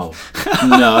 Oh,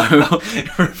 no.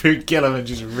 Reboot Gilliman and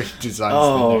just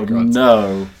redesigns the Necrons. Oh,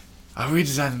 no. I'll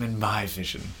redesign them in my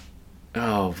vision.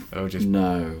 Oh, just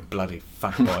no. Bloody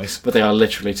fuckboys. But they are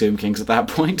literally Tomb Kings at that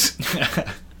point.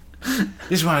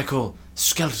 This is what I call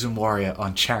Skeleton Warrior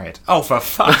on Chariot. Oh, for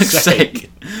fuck's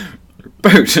sake.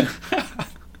 Boot.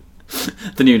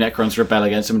 The new Necrons rebel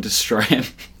against him and destroy him.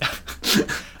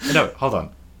 No, hold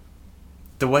on.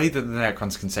 The way that the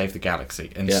Necrons can save the galaxy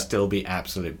and still be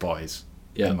absolute boys,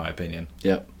 in my opinion.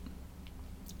 Yep.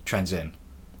 Transin.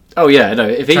 Oh yeah, no.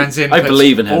 If Transin I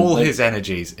believe in him. All his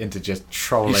energies into just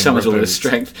trolling. He summons Reboot. all his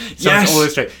strength. All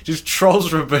his strength. Just trolls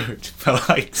Reboot for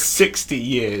like 60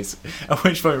 years. At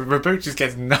which point Reboot just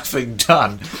gets nothing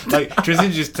done. Like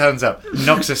Transin just turns up,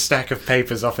 knocks a stack of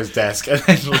papers off his desk, and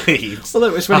then leaves.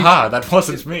 Although it's really, that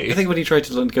wasn't me. I think when he tried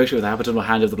to negotiate with Abaddon or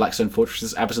hand over the Blackstone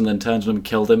fortresses, Abaddon then turns on him and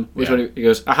killed him. Which one he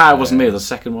goes, it wasn't me. The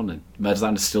second one, and murders that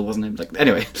and it still wasn't him. Like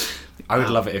anyway, I would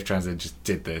love it if Transin just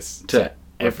did this to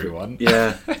everyone.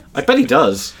 Yeah, I bet he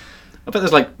does. I bet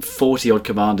there's like 40 odd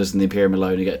commanders in the Imperium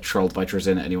alone who get trolled by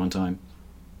Transin at any one time.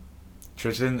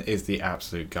 Transin is the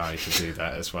absolute guy to do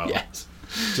that as well. Yes.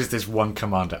 Just this one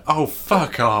commander. Oh,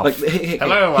 fuck off. Like,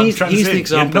 hello, I'm Transin. He's the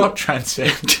example. You're not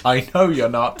Transin. I know you're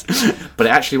not. But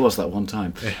it actually was that one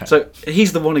time. Yeah. So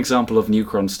he's the one example of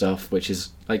Necron stuff, which is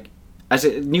like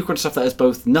Necron stuff that is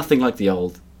both nothing like the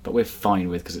old, but we're fine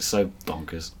with because it's so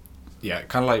bonkers. Yeah,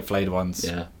 kind of like Flayed ones.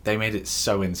 Yeah. They made it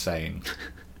so insane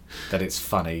that it's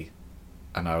funny,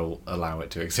 and I'll allow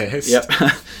it to exist.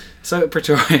 Yep. So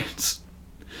Praetorians.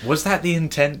 Was that the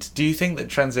intent? Do you think that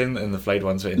Transin and the Flayed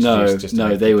ones were introduced?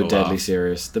 No, they were deadly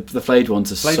serious. The Flayed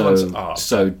ones are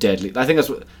so deadly. I think that's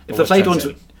what. If the Flayed ones,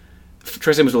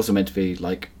 Transin was also meant to be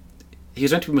like, he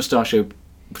was meant to be mustachio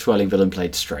twirling villain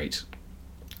played straight.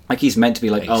 Like he's meant to be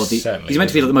like he's meant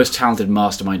to be like the most talented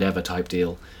mastermind ever type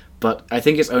deal. But I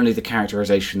think it's only the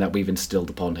characterization that we've instilled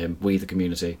upon him, we the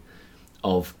community,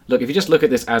 of look. If you just look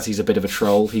at this as he's a bit of a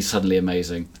troll, he's suddenly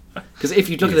amazing. Because if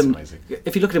you look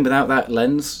at him without that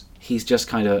lens, he's just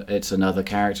kind of it's another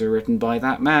character written by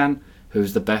that man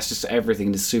who's the bestest at everything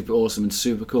and is super awesome and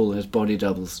super cool and his body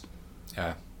doubles.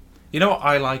 Yeah. You know what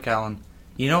I like, Alan?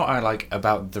 You know what I like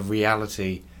about the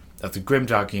reality of the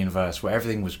grimdark universe where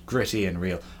everything was gritty and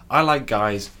real? I like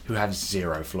guys who have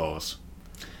zero flaws.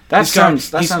 That sounds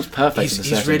perfect.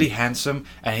 He's really handsome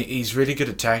and he's really good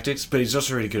at tactics, but he's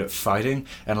also really good at fighting.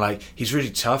 And like he's really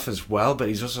tough as well, but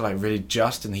he's also like really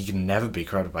just, and he can never be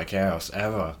corrupted by chaos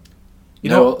ever.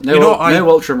 No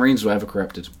Ultramarines were ever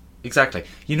corrupted. Exactly.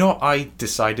 You know what I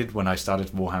decided when I started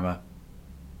Warhammer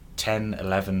 10,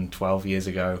 11, 12 years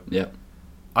ago? Yep.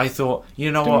 I thought,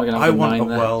 you know what? I want a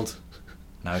world.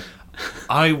 No.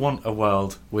 I want a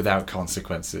world without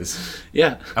consequences.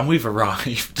 Yeah. And we've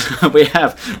arrived. we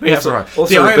have arrived. Also,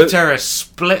 the Eye of Terror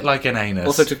split like an anus.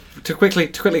 Also, to quickly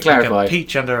clarify, like a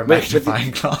peach under a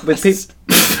magnifying glass.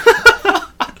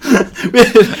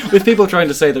 With people trying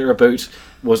to say that Reboot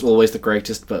was always the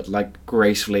greatest, but like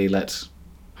gracefully let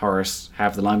Horus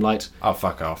have the limelight. Oh,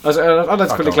 fuck off. I'd like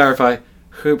to quickly clarify.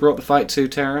 Who brought the fight to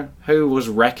Terra? Who was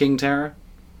wrecking Terra?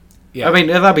 Yeah. I mean,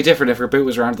 that'd be different if Reboot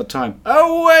was around at the time.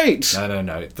 Oh, wait!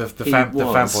 No. The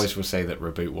fanboys will say that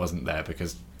Reboot wasn't there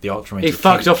because the Ultramarines... He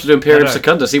fucked off to do Imperium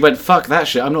Secundus. He went, fuck that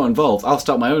shit, I'm not involved. I'll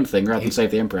start my own thing rather than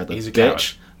save the Emperor. The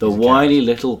bitch. The whiny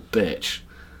little bitch.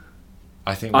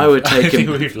 I think would take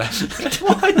him... we've left.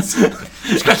 What?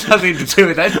 It's got nothing to do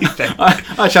with anything.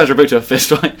 I challenge Reboot to a fist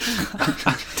fight.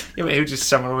 Yeah, but he would just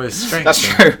summon all his strength That's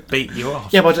true. Beat you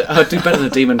off. Yeah, but I'd do better than a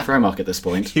Demon Primarch at this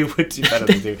point. You would do better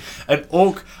than an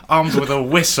orc armed with a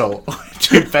whistle would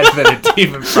do better than a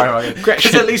Demon Primarch.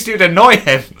 Because at least you'd annoy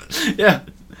him. Yeah.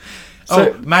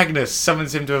 So, Magnus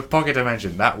summons him to a pocket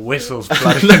dimension. That whistle's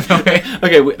bloody annoying.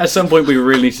 Okay, at some point we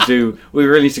really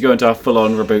need to go into our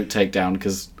full-on Reboot takedown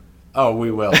because... Oh, we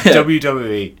will.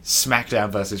 WWE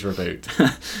SmackDown versus Reboot.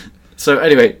 So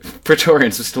anyway,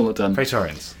 Praetorians are still not done.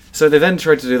 Praetorians. So they then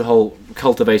tried to do the whole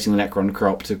cultivating the Necron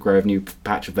crop to grow a new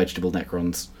patch of vegetable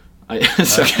Necrons. Okay,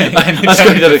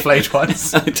 the flayed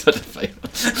ones. I did the flayed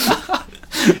ones.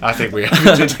 I think we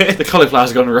overdid it. The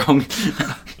cauliflower's gone wrong.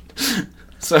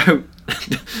 So,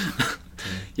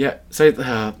 yeah. So,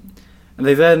 and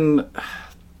they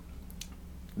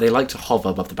like to hover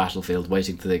above the battlefield,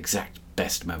 waiting for the exact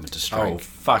best moment to strike. Oh,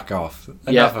 fuck off.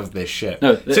 Enough of this shit.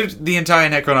 No, so the entire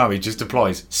Necron army just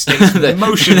deploys, stays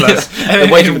motionless,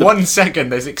 and then in 1 second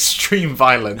there's extreme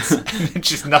violence, and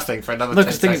just nothing for another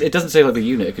 10 seconds. It doesn't say like the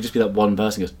unit, it could just be that one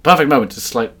person goes, perfect moment to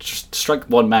strike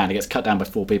one man, it gets cut down by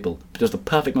 4 people. But it was the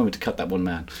perfect moment to cut that one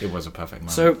man. It was a perfect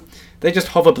moment. So they just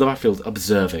hover up the battlefield,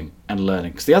 observing and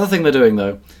learning. Because the other thing they're doing,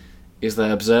 though, is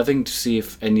they're observing to see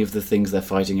if any of the things they're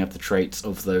fighting have the traits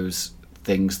of those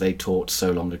things they taught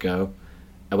so long ago.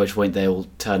 At which point they will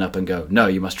turn up and go, no,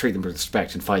 you must treat them with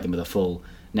respect and fight them with a full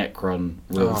Necron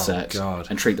rule set. God.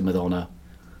 And treat them with honour.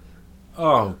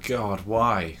 Oh, God,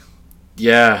 why?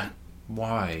 Yeah.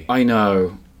 Why? I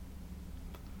know.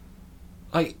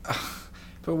 But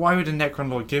why would a Necron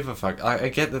Lord give a fuck? I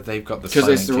get that they've got the because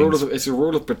it's the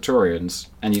rule of Praetorians,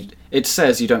 and it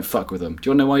says you don't fuck with them. Do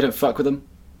you want to know why you don't fuck with them?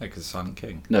 Because Silent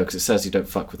King. No, because it says you don't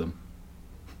fuck with them.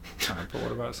 But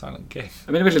what about Silent King?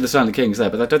 I mean, admittedly the Silent King's there,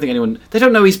 but I don't think anyone... They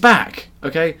don't know he's back,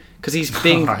 okay? Because he's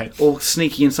being all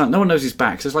sneaky and silent. No one knows he's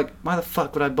back, so it's like, why the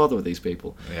fuck would I bother with these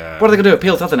people? Yeah. What are they going to do,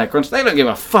 appeal to other Necrons? They don't give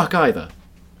a fuck either.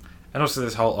 And also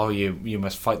this whole, you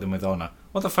must fight them with honour.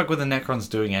 What the fuck were the Necrons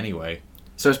doing anyway?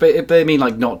 So they mean,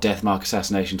 like, not death mark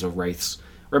assassinations or wraiths.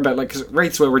 Remember, like, because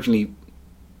wraiths were originally...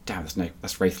 Damn,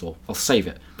 that's wraith law. I'll save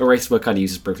it. But wraiths were kind of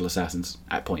used as brutal assassins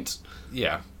at points.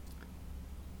 Yeah.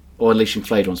 Or unleashing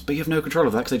flayed ones, but you have no control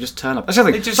of that because they just turn up. That's the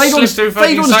thing. Flayed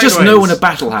ones just know when a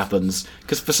battle happens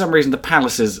because for some reason the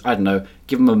palaces, I don't know,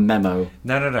 give them a memo.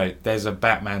 No. There's a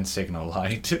Batman signal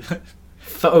light.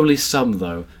 For only some,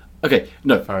 though. Okay,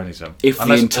 no. For only some. If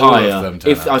Unless the entire, all of them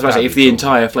turn up, I was about to say, if the cool.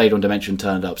 entire flayed one dimension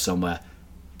turned up somewhere,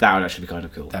 that would actually be kind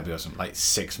of cool. That'd be awesome. Like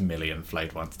 6 million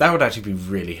flayed ones. That would actually be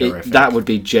really horrific. That would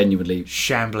be genuinely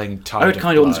shambling. I would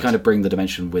kind of want to kind of bring the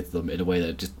dimension with them in a way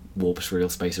that just warps real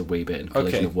space a wee bit and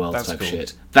collision of worlds type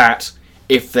shit. That,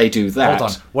 if they do that,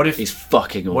 hold on. What if is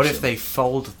fucking awesome. What if they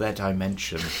fold their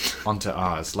dimension onto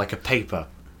ours like a paper?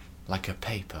 Like a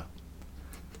paper.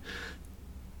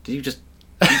 Do you just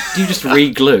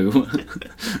re-glue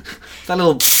that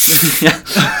little?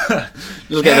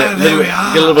 Get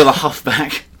a little bit of a huff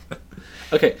back.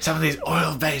 Okay. Some of these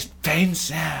oil-based paint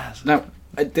cells. Now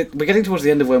we're getting towards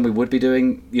the end of when we would be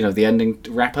doing, the ending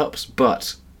wrap-ups,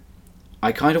 but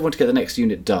I kind of want to get the next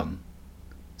unit done,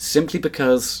 simply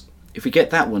because if we get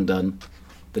that one done,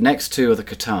 the next 2 are the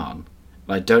Catan, and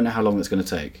I don't know how long that's going to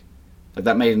take. Like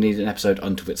that may need an episode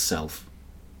unto itself.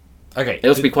 Okay. It'd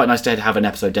also be quite nice to have an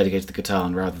episode dedicated to the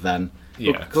Catan rather than...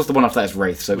 Yeah. Because the one after that is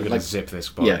Wraith, so... We're going to zip this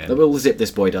boy in. We'll zip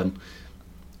this boy done.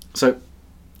 So,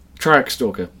 Triarch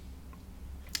Stalker.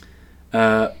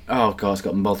 Oh god, it's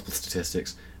got multiple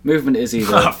statistics. Movement is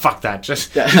either... Oh, fuck that.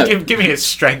 Just give me his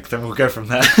strength and we'll go from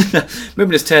there.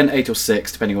 Movement is 10, 8 or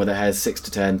 6, depending on whether it has 6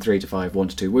 to 10, 3 to 5, 1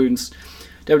 to 2 wounds.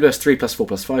 WS 3 plus 4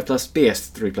 plus 5 plus, BS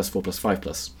 3 plus 4 plus 5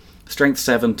 plus. Strength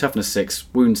 7, toughness 6,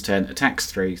 wounds 10, attacks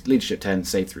 3, leadership 10,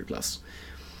 save 3 plus.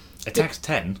 Attacks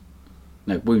 10?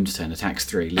 No, wounds 10, attacks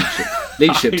 3,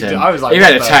 leadership 10. I was like, if you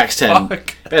had attacks 10,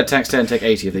 fuck? if you had attacks 10, take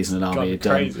 80 of these in an army, you're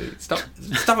done. Crazy.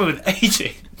 Stop it with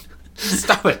 80.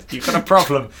 Stop it. You've got a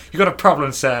problem. You've got a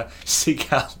problem, sir. Seek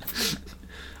help.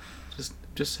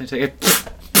 Just take it.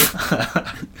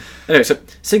 Anyway, so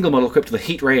single model equipped with a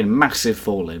heat ray and massive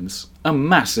forelimbs. A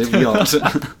massive yacht.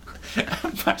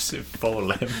 Massive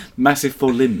forelimb. Massive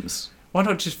forelimbs. Why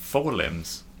not just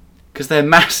forelimbs? Because they're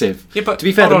massive. Yeah, but to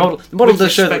be fair, the model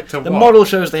does show the model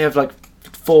shows they have like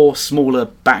 4 smaller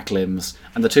back limbs,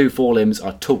 and the 2 forelimbs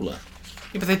are taller.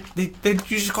 Yeah,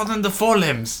 but you just got them the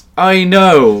forelimbs. I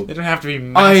know. They don't have to be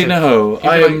massive. I know.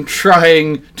 I am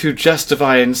trying to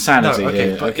justify insanity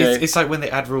here. But okay? it's like when they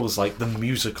add rules like the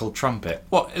musical trumpet.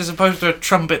 What, as opposed to a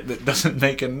trumpet that doesn't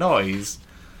make a noise?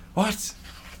 What?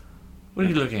 What are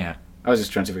you looking at? I was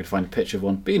just trying to see if we could find a picture of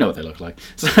one, but you know what they look like.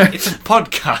 So It's a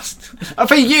podcast.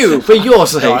 for you, for your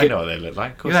sake. No, I know what they look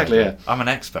like. Of course Exactly, I do. yeah. I'm an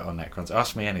expert on Necrons.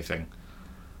 Ask me anything.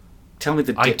 Tell me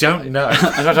the dip. I don't know.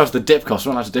 I'm not allowed to the dip cost.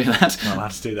 I'm not allowed to do that. I'm not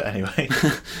allowed to do that anyway.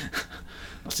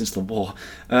 Not since the war.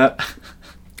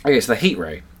 Okay, so the heat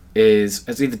ray is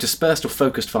either dispersed or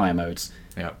focused fire modes.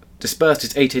 Yeah. Dispersed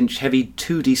is 8-inch heavy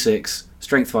 2d6,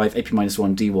 strength 5, AP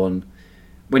 -1, D1.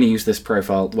 When you use this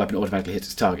profile, the weapon automatically hits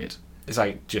its target. It's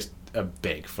like just a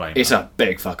big flamer. It's a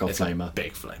big fuck off It's flamer. a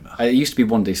big flamer. It used to be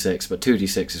 1d6, but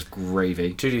 2d6 is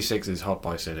gravy. 2d6 is hot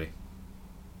by city.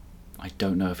 I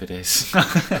don't know if it is.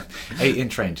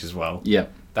 8-inch range as well. Yeah.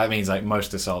 That means like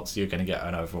most assaults you're going to get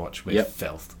an Overwatch with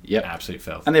filth. Yep. Absolute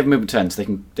filth. And they have movement 10, so they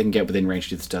can get within range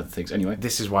to do the other things anyway.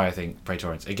 This is why I think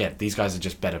Praetorians, again, these guys are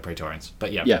just better Praetorians.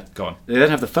 But Yeah. go on. They then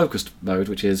have the focused mode,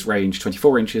 which is range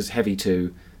 24 inches, heavy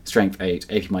 2, strength 8,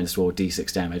 AP -4,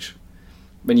 D6 damage.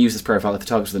 When you use this profile, if the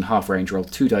target's within half range, roll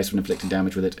 2 dice when inflicting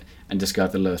damage with it and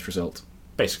discard the lowest result.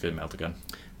 Basically a melter gun.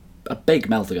 A big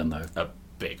melter gun, though. A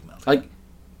big melter. Like,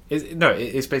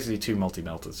 it's basically 2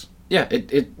 multi-melters. yeah,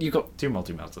 you got 2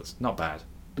 multi-melters. Not bad.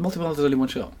 the multi-melter's only one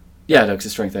shot. Yeah, no, because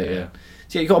it's strength 8. Yeah.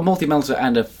 So you got a multi-melter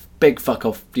and a big fuck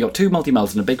off. You got 2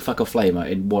 multi-melters and a big fuck off flamer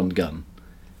in one gun.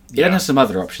 It then has some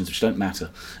other options which don't matter.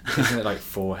 Isn't it like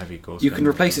 4 heavy Gorse You can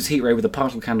replace its heat ray with a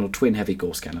particle cannon or twin heavy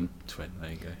Gorse cannon. Twin,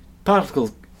 there you go. Particle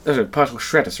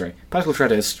shredder, sorry. Particle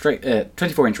shredder is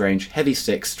 24-inch range, heavy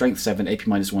 6, strength 7, AP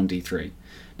 -1, D3.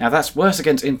 Now that's worse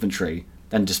against infantry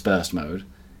than dispersed mode,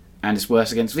 and it's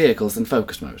worse against vehicles than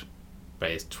focus mode. But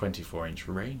it's 24-inch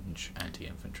range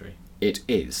anti-infantry. It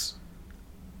is.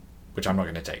 Which I'm not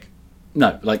going to take.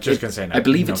 No, like Just gonna say no, I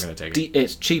believe not it's gonna take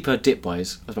it's cheaper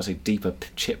dip-wise. I was about to say deeper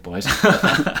chip-wise.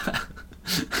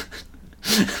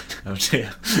 Oh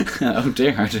dear. Oh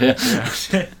dear, oh dear.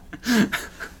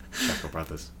 Shackle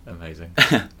Brothers. Amazing.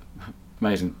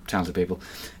 Amazing, talented people.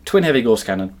 Twin heavy Gorse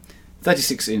cannon,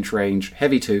 36-inch range,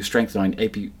 heavy 2, strength 9,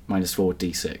 AP -4,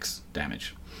 D6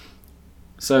 damage.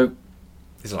 So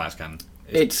It's a las cannon.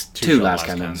 it's 2 las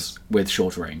cannons with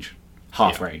shorter range,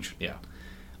 half range, Yeah.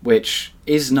 which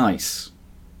is nice.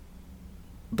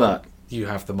 But You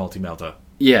have the multi-melter.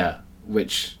 yeah,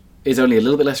 which is only a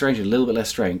little bit less range, a little bit less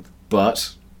strength,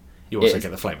 but You also get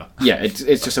the flamer. yeah, it's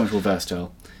just so much more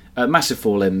versatile. Massive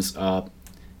forelimbs are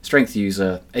strength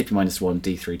user, AP -1,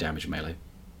 D3 damage melee.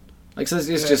 Like so, it's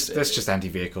just That's just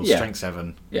anti-vehicles. Yeah. Strength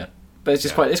 7. yeah. But it's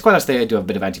just quite nice they do have a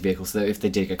bit of anti-vehicle, so that if they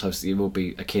did get close, it will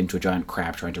be akin to a giant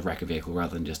crab trying to wreck a vehicle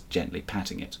rather than just gently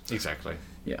patting it. Exactly.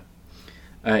 Yeah.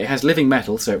 It has living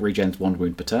metal, so it regens 1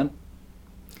 wound per turn.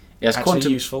 It has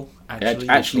Actually useful.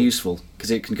 Actually useful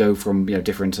because it can go from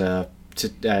different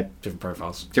Different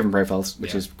profiles.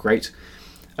 which is great.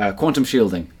 Quantum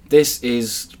shielding. This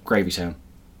is Gravy Town,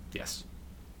 Yes.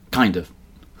 kind of.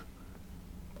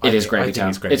 It is Gravy Town.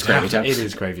 It's Gravy Town. It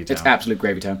is Gravy Town. It's absolute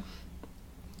Gravy Town.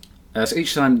 So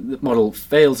each time the model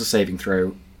fails a saving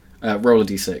throw, roll a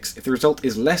d6. If the result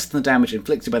is less than the damage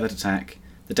inflicted by that attack,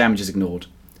 the damage is ignored.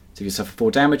 So if you suffer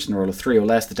 4 damage and roll a 3 or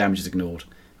less, the damage is ignored.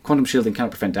 Quantum shielding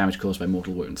cannot prevent damage caused by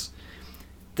mortal wounds.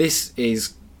 This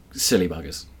is silly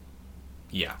buggers.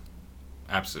 Yeah.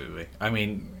 Absolutely. I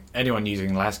mean, anyone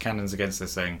using las cannons against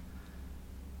this thing,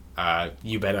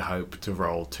 you better hope to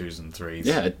roll 2s and 3s.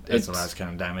 Yeah, it's a las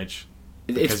cannon damage.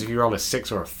 Because if you roll a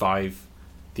 6 or a 5,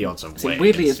 the odds are way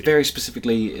weirdly, against it very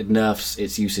specifically nerfs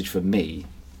its usage for me,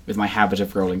 with my habit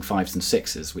of rolling 5s and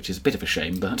 6s, which is a bit of a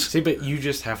shame, but... See, but you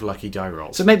just have lucky die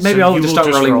rolls. So maybe I'll you just will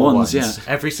start rolling roll 1s, yeah.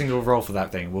 Every single roll for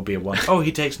that thing will be a 1. Oh,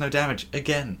 he takes no damage.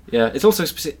 Again. Yeah, it's also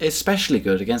especially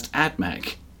good against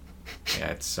AdMech,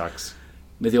 Yeah, it sucks.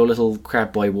 with your little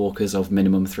crab boy walkers of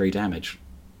minimum 3 damage.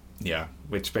 Yeah,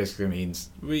 which basically means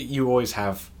you always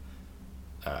have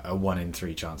a 1 in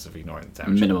 3 chance of ignoring the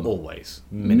damage. Minimum. Always.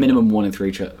 Minimum 1 in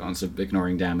 3 chance of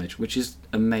ignoring damage, which is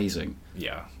amazing.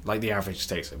 Yeah, like the average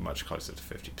takes it much closer to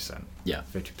 50%. Yeah.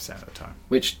 50% of the time.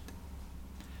 Which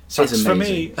Sucks is for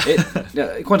amazing.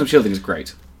 me. Quantum shielding is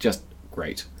great. Just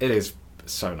great. It is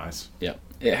so nice. Yeah.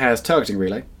 It has targeting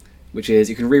relay, which is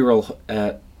you can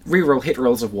reroll hit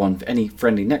rolls of 1 for any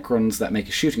friendly Necrons that make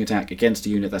a shooting attack against a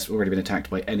unit that's already been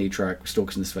attacked by any Triarch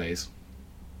Stalkers in this phase.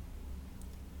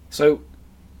 So,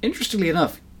 interestingly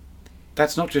enough,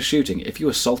 that's not just shooting. If you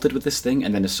assaulted with this thing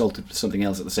and then assaulted with something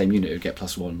else at the same unit, it would get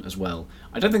 +1 as well.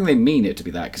 I don't think they mean it to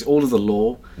be that, because all of the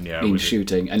lore means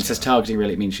shooting, and it says targeting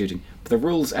relay, it means shooting. But the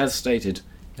rules, as stated,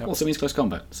 Yep. Also means close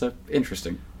combat. So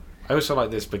interesting. I also like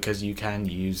this because you can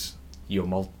use your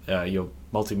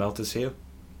multi-melters here.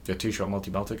 Your 2-shot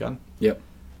multi-melter gun. Yep.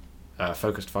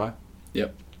 Focused fire.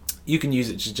 Yep. You can use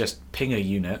it to just ping a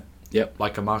unit. Yep.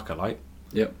 Like a marker light.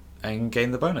 Yep. And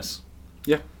gain the bonus.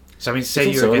 Yeah. So I mean, say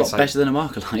It's you're also a against lot better than a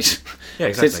marker light. Yeah,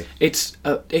 exactly.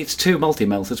 It's 2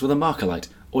 multi-melters with a marker light,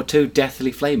 or 2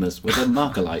 deathly flamers with a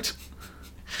marker light.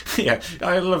 Yeah,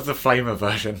 I love the flamer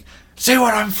version. See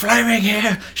what I'm flaming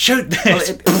here? Shoot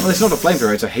this! Well, it's not a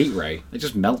flamethrower; it's a heat ray. It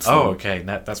just melts them. Oh, okay,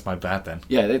 that's my bad then.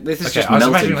 Yeah, this is Okay, just I was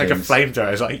melting imagining like things. a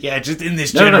flamethrower. It's like, yeah, just in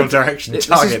this general direction,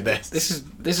 target this.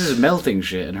 This is melting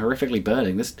shit and horrifically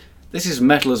burning. This is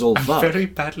metal as all I'm fuck. very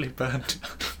badly burnt.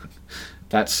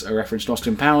 That's a reference to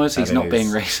Austin Powers. He's not being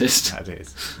racist. That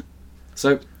is.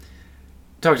 So,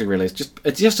 targeting relay is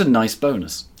it's just a nice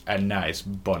bonus. A nice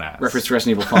bonus. Reference to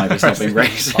Resident Evil 5. He's not being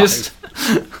racist.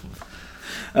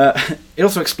 It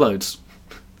also explodes.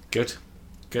 Good.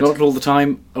 Not all the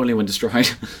time, only when destroyed.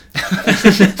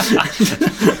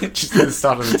 Just at the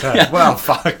start of the turn. Yeah. Well,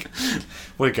 fuck.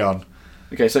 We're gone.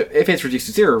 Okay, so if it's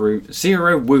reduced to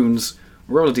 0 wounds,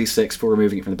 roll a d6 for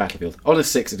removing it from the battlefield. On a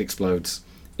 6, it explodes.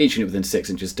 Each unit within 6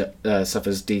 inches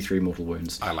suffers d3 mortal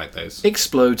wounds. I like those.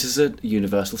 Explodes is a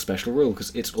universal special rule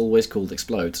because it's always called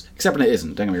explodes. Except when it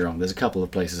isn't, don't get me wrong. There's a couple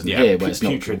of places in here where it's not.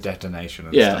 Putrid detonation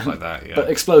and stuff like that, yeah. But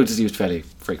explodes is used fairly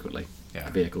frequently for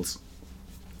vehicles.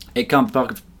 It can't be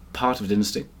part of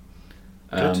dynasty.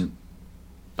 Good.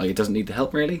 It doesn't need the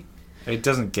help, really. It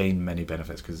doesn't gain many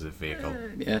benefits because it's a vehicle.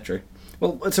 Yeah, true.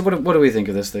 Well, so what do we think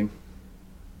of this thing?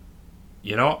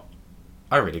 You know what?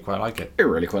 I really quite like it. I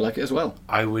really quite like it as well.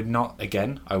 I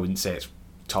wouldn't say it's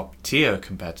top tier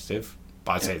competitive,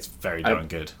 but I'd say it's very darn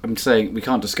good. I'm saying we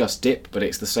can't discuss dip, but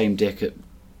it's the same dick at...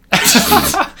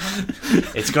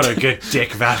 It's got a good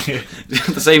dick value.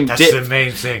 That's the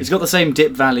main thing. It's got the same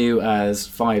dip value as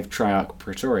 5 Triarch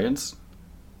Praetorians.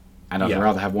 And I'd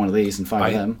rather have one of these than 5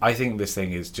 of them. I think this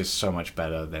thing is just so much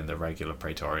better than the regular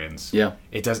Praetorians. Yeah.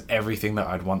 It does everything that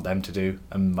I'd want them to do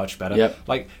and much better. Yep.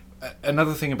 Like,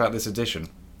 another thing about this edition,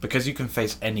 because you can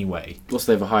face any way. Plus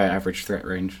they have a higher average threat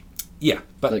range. Yeah,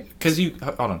 but because you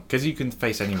can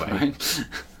face any way. Right.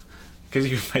 Because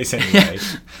you can face any way.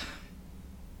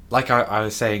 Like I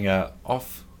was saying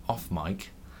off mic,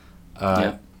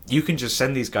 you can just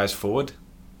send these guys forward,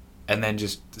 and then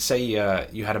just say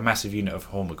you had a massive unit of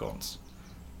Hormigons,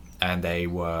 and they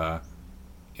were,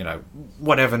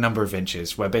 whatever number of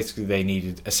inches, where basically they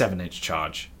needed a 7-inch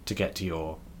charge to get to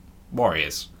your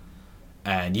warriors,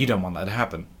 and you don't want that to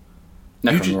happen.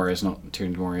 Necron warriors, not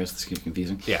Tyranid warriors. This keeps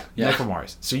confusing. Yeah, Necron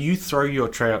warriors. So you throw your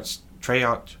Treyarch.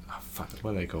 Oh fuck,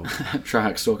 what are they called?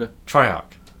 Triarch Stalker.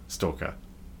 Triarch Stalker.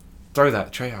 Throw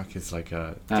that. Treyarch is like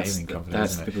a gaming company,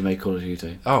 that's isn't it? people make Call of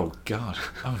Duty. Oh god.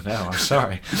 Oh no, I'm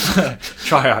sorry.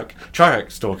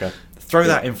 Triarch Stalker. Throw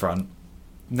that in front.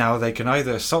 Now they can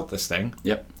either assault this thing.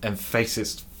 Yep. And face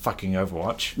its fucking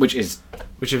Overwatch, which is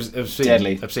obscene.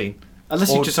 Deadly. Obscene.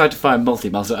 Unless you decide to fire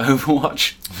multi-melter at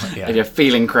Overwatch, and you're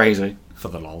feeling crazy. For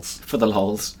the lols. For the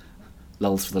lols.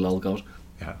 Lols for the lol god.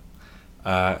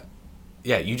 Yeah.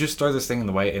 You just throw this thing in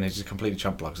the way and it just completely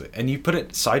chump blocks it. And you put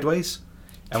it sideways.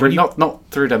 And not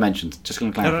through dimensions, just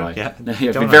going to clarify. No, you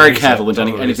have to be very careful when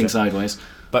doing anything sideways.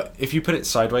 But if you put it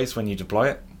sideways when you deploy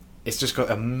it, it's just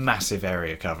got a massive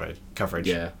area coverage.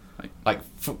 Yeah. Like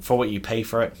for what you pay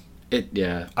for it.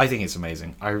 Yeah. I think it's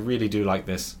amazing. I really do like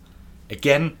this.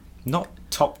 Again, not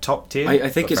top tier. I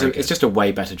think it's just a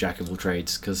way better jack of all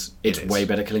trades because it's way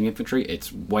better killing infantry.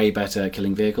 It's way better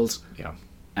killing vehicles. Yeah.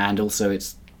 And also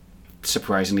it's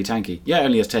surprisingly tanky. Yeah, it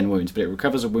only has 10 wounds, but it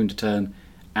recovers a wound a turn,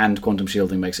 and quantum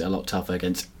shielding makes it a lot tougher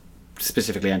against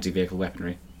specifically anti-vehicle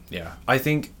weaponry. Yeah. I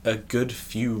think a good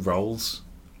few rolls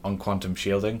on quantum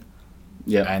shielding.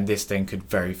 Yeah. And this thing could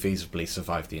very feasibly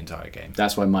survive the entire game.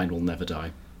 That's why mine will never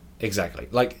die. Exactly.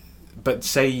 But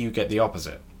say you get the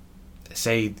opposite.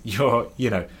 Say your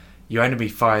enemy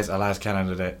fires a las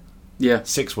cannon at it. Yeah.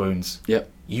 6 wounds. Yep.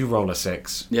 You roll a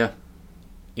 6. Yeah.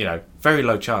 Very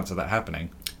low chance of that happening.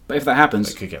 But if that happens,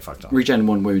 it could get fucked up. Regen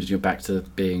 1 wound and you're back to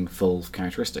being full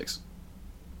characteristics.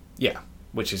 Yeah,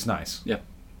 which is nice. Yeah.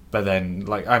 But then,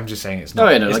 I'm just saying it's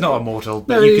not. It's not immortal.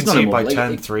 But you can see by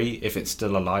turn 3, if it's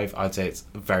still alive, I'd say it's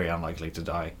very unlikely to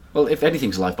die. Well, if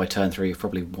anything's alive by turn 3, you've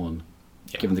probably won.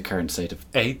 Yeah. Given the current state of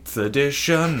 8th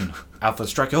edition. Alpha,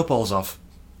 strike your balls off.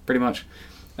 Pretty much.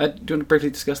 Do you want to briefly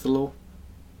discuss the lore?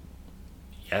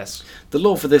 Yes. The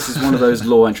lore for this is one of those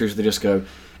lore entries where they just go,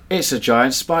 It's a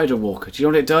giant spider walker. Do you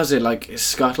know what it does? It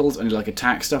scuttles and it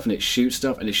attacks stuff and it shoots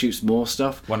stuff and it shoots more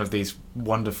stuff. One of these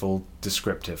wonderful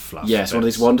descriptive fluff Yes, bits. one of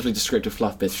these wonderfully descriptive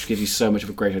fluff bits which gives you so much of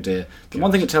a great idea. The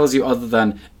one thing it tells you other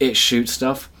than it shoots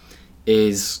stuff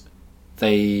is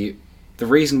the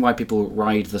reason why people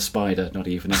ride the spider, not a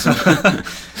euphemism.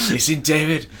 You see,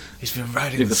 David, he's been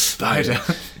riding the spider.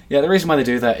 Yeah, the reason why they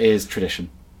do that is tradition.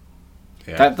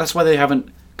 Yeah. That's why they haven't...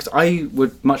 Because I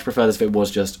would much prefer this if it was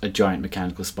just a giant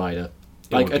mechanical spider.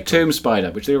 Like a tomb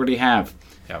spider, which they already have.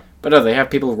 Yeah. But no, they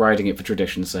have people riding it for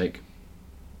tradition's sake.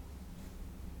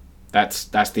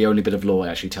 That's the only bit of lore it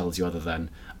actually tells you other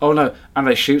than... Oh no, and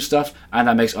they shoot stuff, and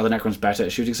that makes other Necrons better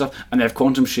at shooting stuff, and they have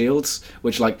quantum shields,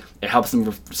 which, it helps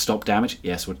them stop damage.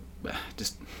 Yes,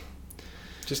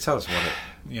 Just tell us what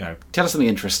it... Tell us something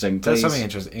interesting, please. Tell us something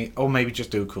interesting, or maybe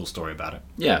just do a cool story about it.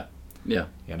 Yeah.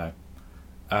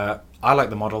 I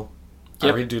like the model.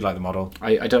 Yep. I really do like the model.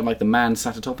 I don't like the man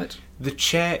sat atop it. The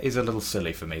chair is a little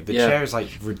silly for me. The chair is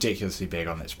ridiculously big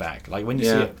on its back. When you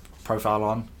see it profile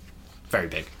on, very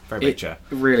big chair.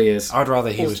 It really is. I'd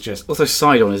rather he was just... Also,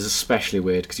 side on is especially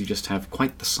weird because you just have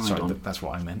quite the side on. That's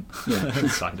what I meant. Yeah.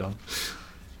 Side on.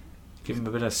 Give him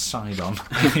a bit of side on.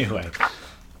 Anyway,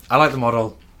 I like the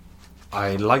model.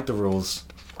 I like the rules.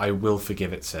 I will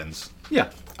forgive its sins.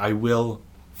 Yeah. I will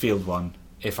field one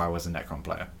if I was a Necron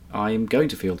player. I'm going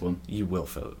to field one. You will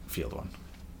field one.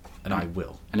 And I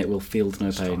will. And it will field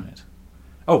no pain. It.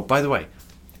 Oh, by the way,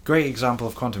 great example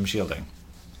of quantum shielding.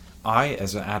 I,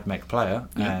 as an AdMech player,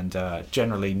 and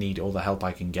generally need all the help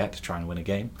I can get to try and win a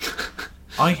game,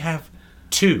 I have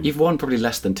 2. You've won probably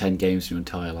less than 10 games in your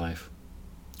entire life.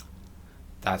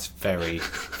 That's very,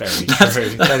 very true.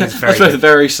 That is very That's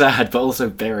very sad, but also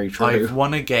very true. I've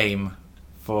won a game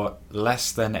for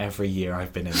less than every year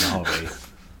I've been in the hobby.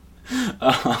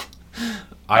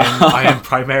 I am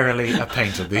primarily a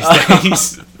painter these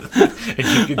days, and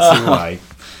you can see why.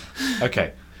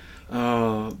 Okay.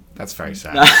 Oh, that's very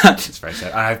sad. That's very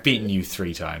sad. And I've beaten you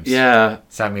 3 times. Yeah.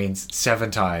 So that means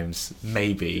 7 times,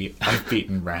 maybe, I've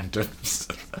beaten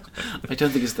randoms. I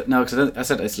don't think it's that. No, because I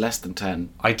said it's less than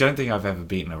 10. I don't think I've ever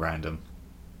beaten a random.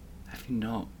 Have you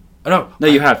not? Oh, no,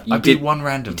 you have. I beat one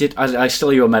random. You did. I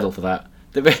stole you a medal for that.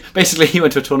 Basically, he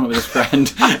went to a tournament with his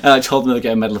friend, and I told them to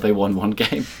get a medal if they won one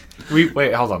game.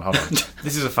 Wait, hold on.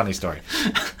 This is a funny story.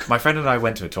 My friend and I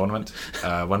went to a tournament,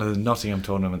 one of the Nottingham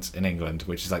tournaments in England,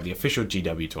 which is the official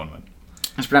GW tournament.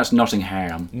 It's pronounced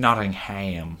Nottingham.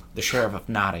 Nottingham. The Sheriff of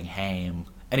Nottingham.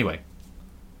 Anyway,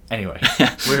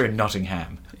 we're in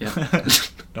Nottingham. Yeah.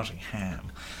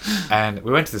 Nottingham. And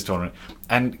we went to this tournament,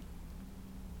 and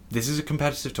this is a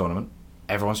competitive tournament.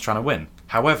 Everyone's trying to win.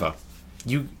 However,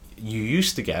 you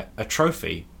used to get a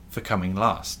trophy for coming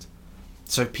last.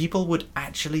 So people would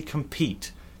actually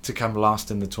compete to come last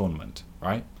in the tournament,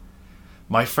 right?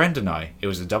 My friend and I, it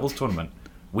was a doubles tournament,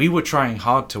 we were trying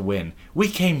hard to win. We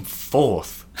came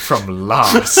 4th from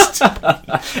last.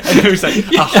 And it was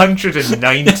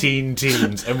 119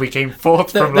 teams, and we came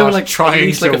 4th from there last were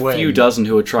trying to win. A few dozen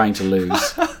who were trying to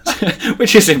lose,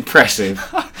 which is impressive.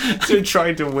 So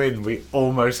trying to win, we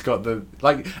almost got the...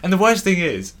 And the worst thing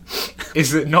is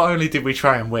that not only did we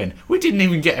try and win, we didn't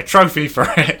even get a trophy for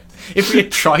it. If we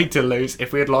had tried to lose,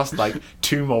 if we had lost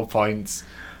 2 more points,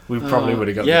 we probably would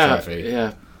have got the trophy.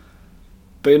 Yeah.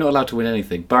 But you're not allowed to win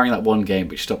anything, barring that one game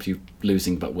which stops you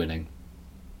losing but winning.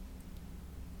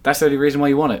 That's the only reason why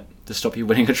you want it, to stop you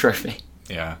winning a trophy.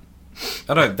 Yeah.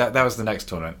 Oh no, that was the next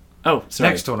tournament. Oh, sorry.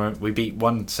 Next tournament, we beat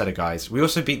one set of guys. We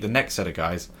also beat the next set of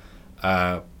guys,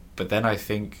 but then I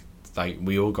think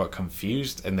we all got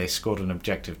confused and they scored an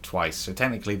objective twice. So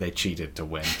technically they cheated to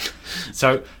win.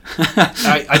 So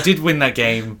I did win that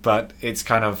game, but it's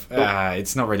kind of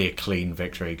it's not really a clean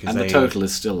victory because the total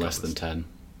is still less than 10.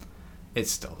 It's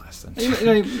still less than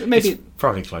 2. Maybe it's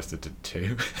probably closer to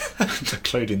 2,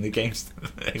 including the games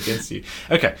against you.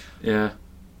 Okay. Yeah.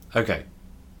 Okay.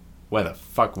 Where the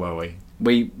fuck were we?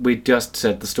 We just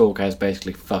said the Stalker has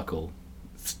basically fuck all,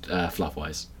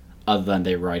 fluff-wise, other than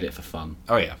they ride it for fun.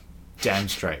 Oh yeah. Damn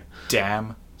straight.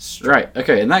 Right,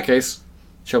 okay, in that case,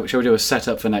 shall we do a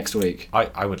setup for next week?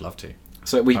 I would love to.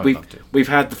 So we've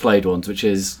had the Flayed ones, which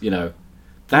is,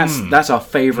 that's our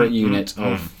favourite unit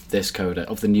of this coda,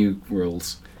 of the new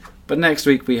rules. But next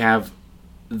week we have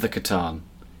the Catan.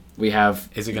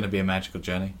 Is it going to be a magical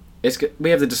journey? We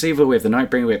have the Deceiver, we have the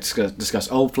Nightbringer, we have to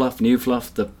discuss old fluff, new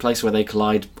fluff, the place where they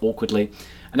collide awkwardly.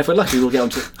 And if we're lucky, we'll get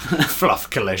onto... fluff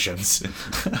collisions.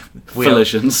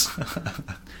 Collisions.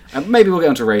 And maybe we'll get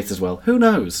onto Wraith as well. Who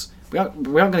knows? We aren't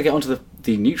going to get onto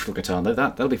the neutral Catan, though.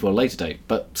 That'll be for a later date.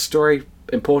 But story,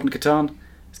 important Catan,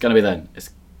 it's going to be then.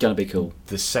 It's going to be cool.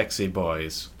 The sexy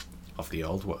boys of the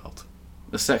old world.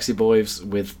 the sexy boys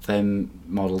with them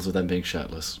models of them being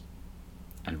shirtless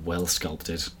and well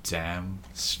sculpted. Damn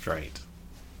straight.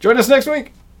 Join us next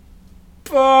week.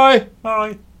 Bye.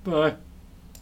 Bye. Bye.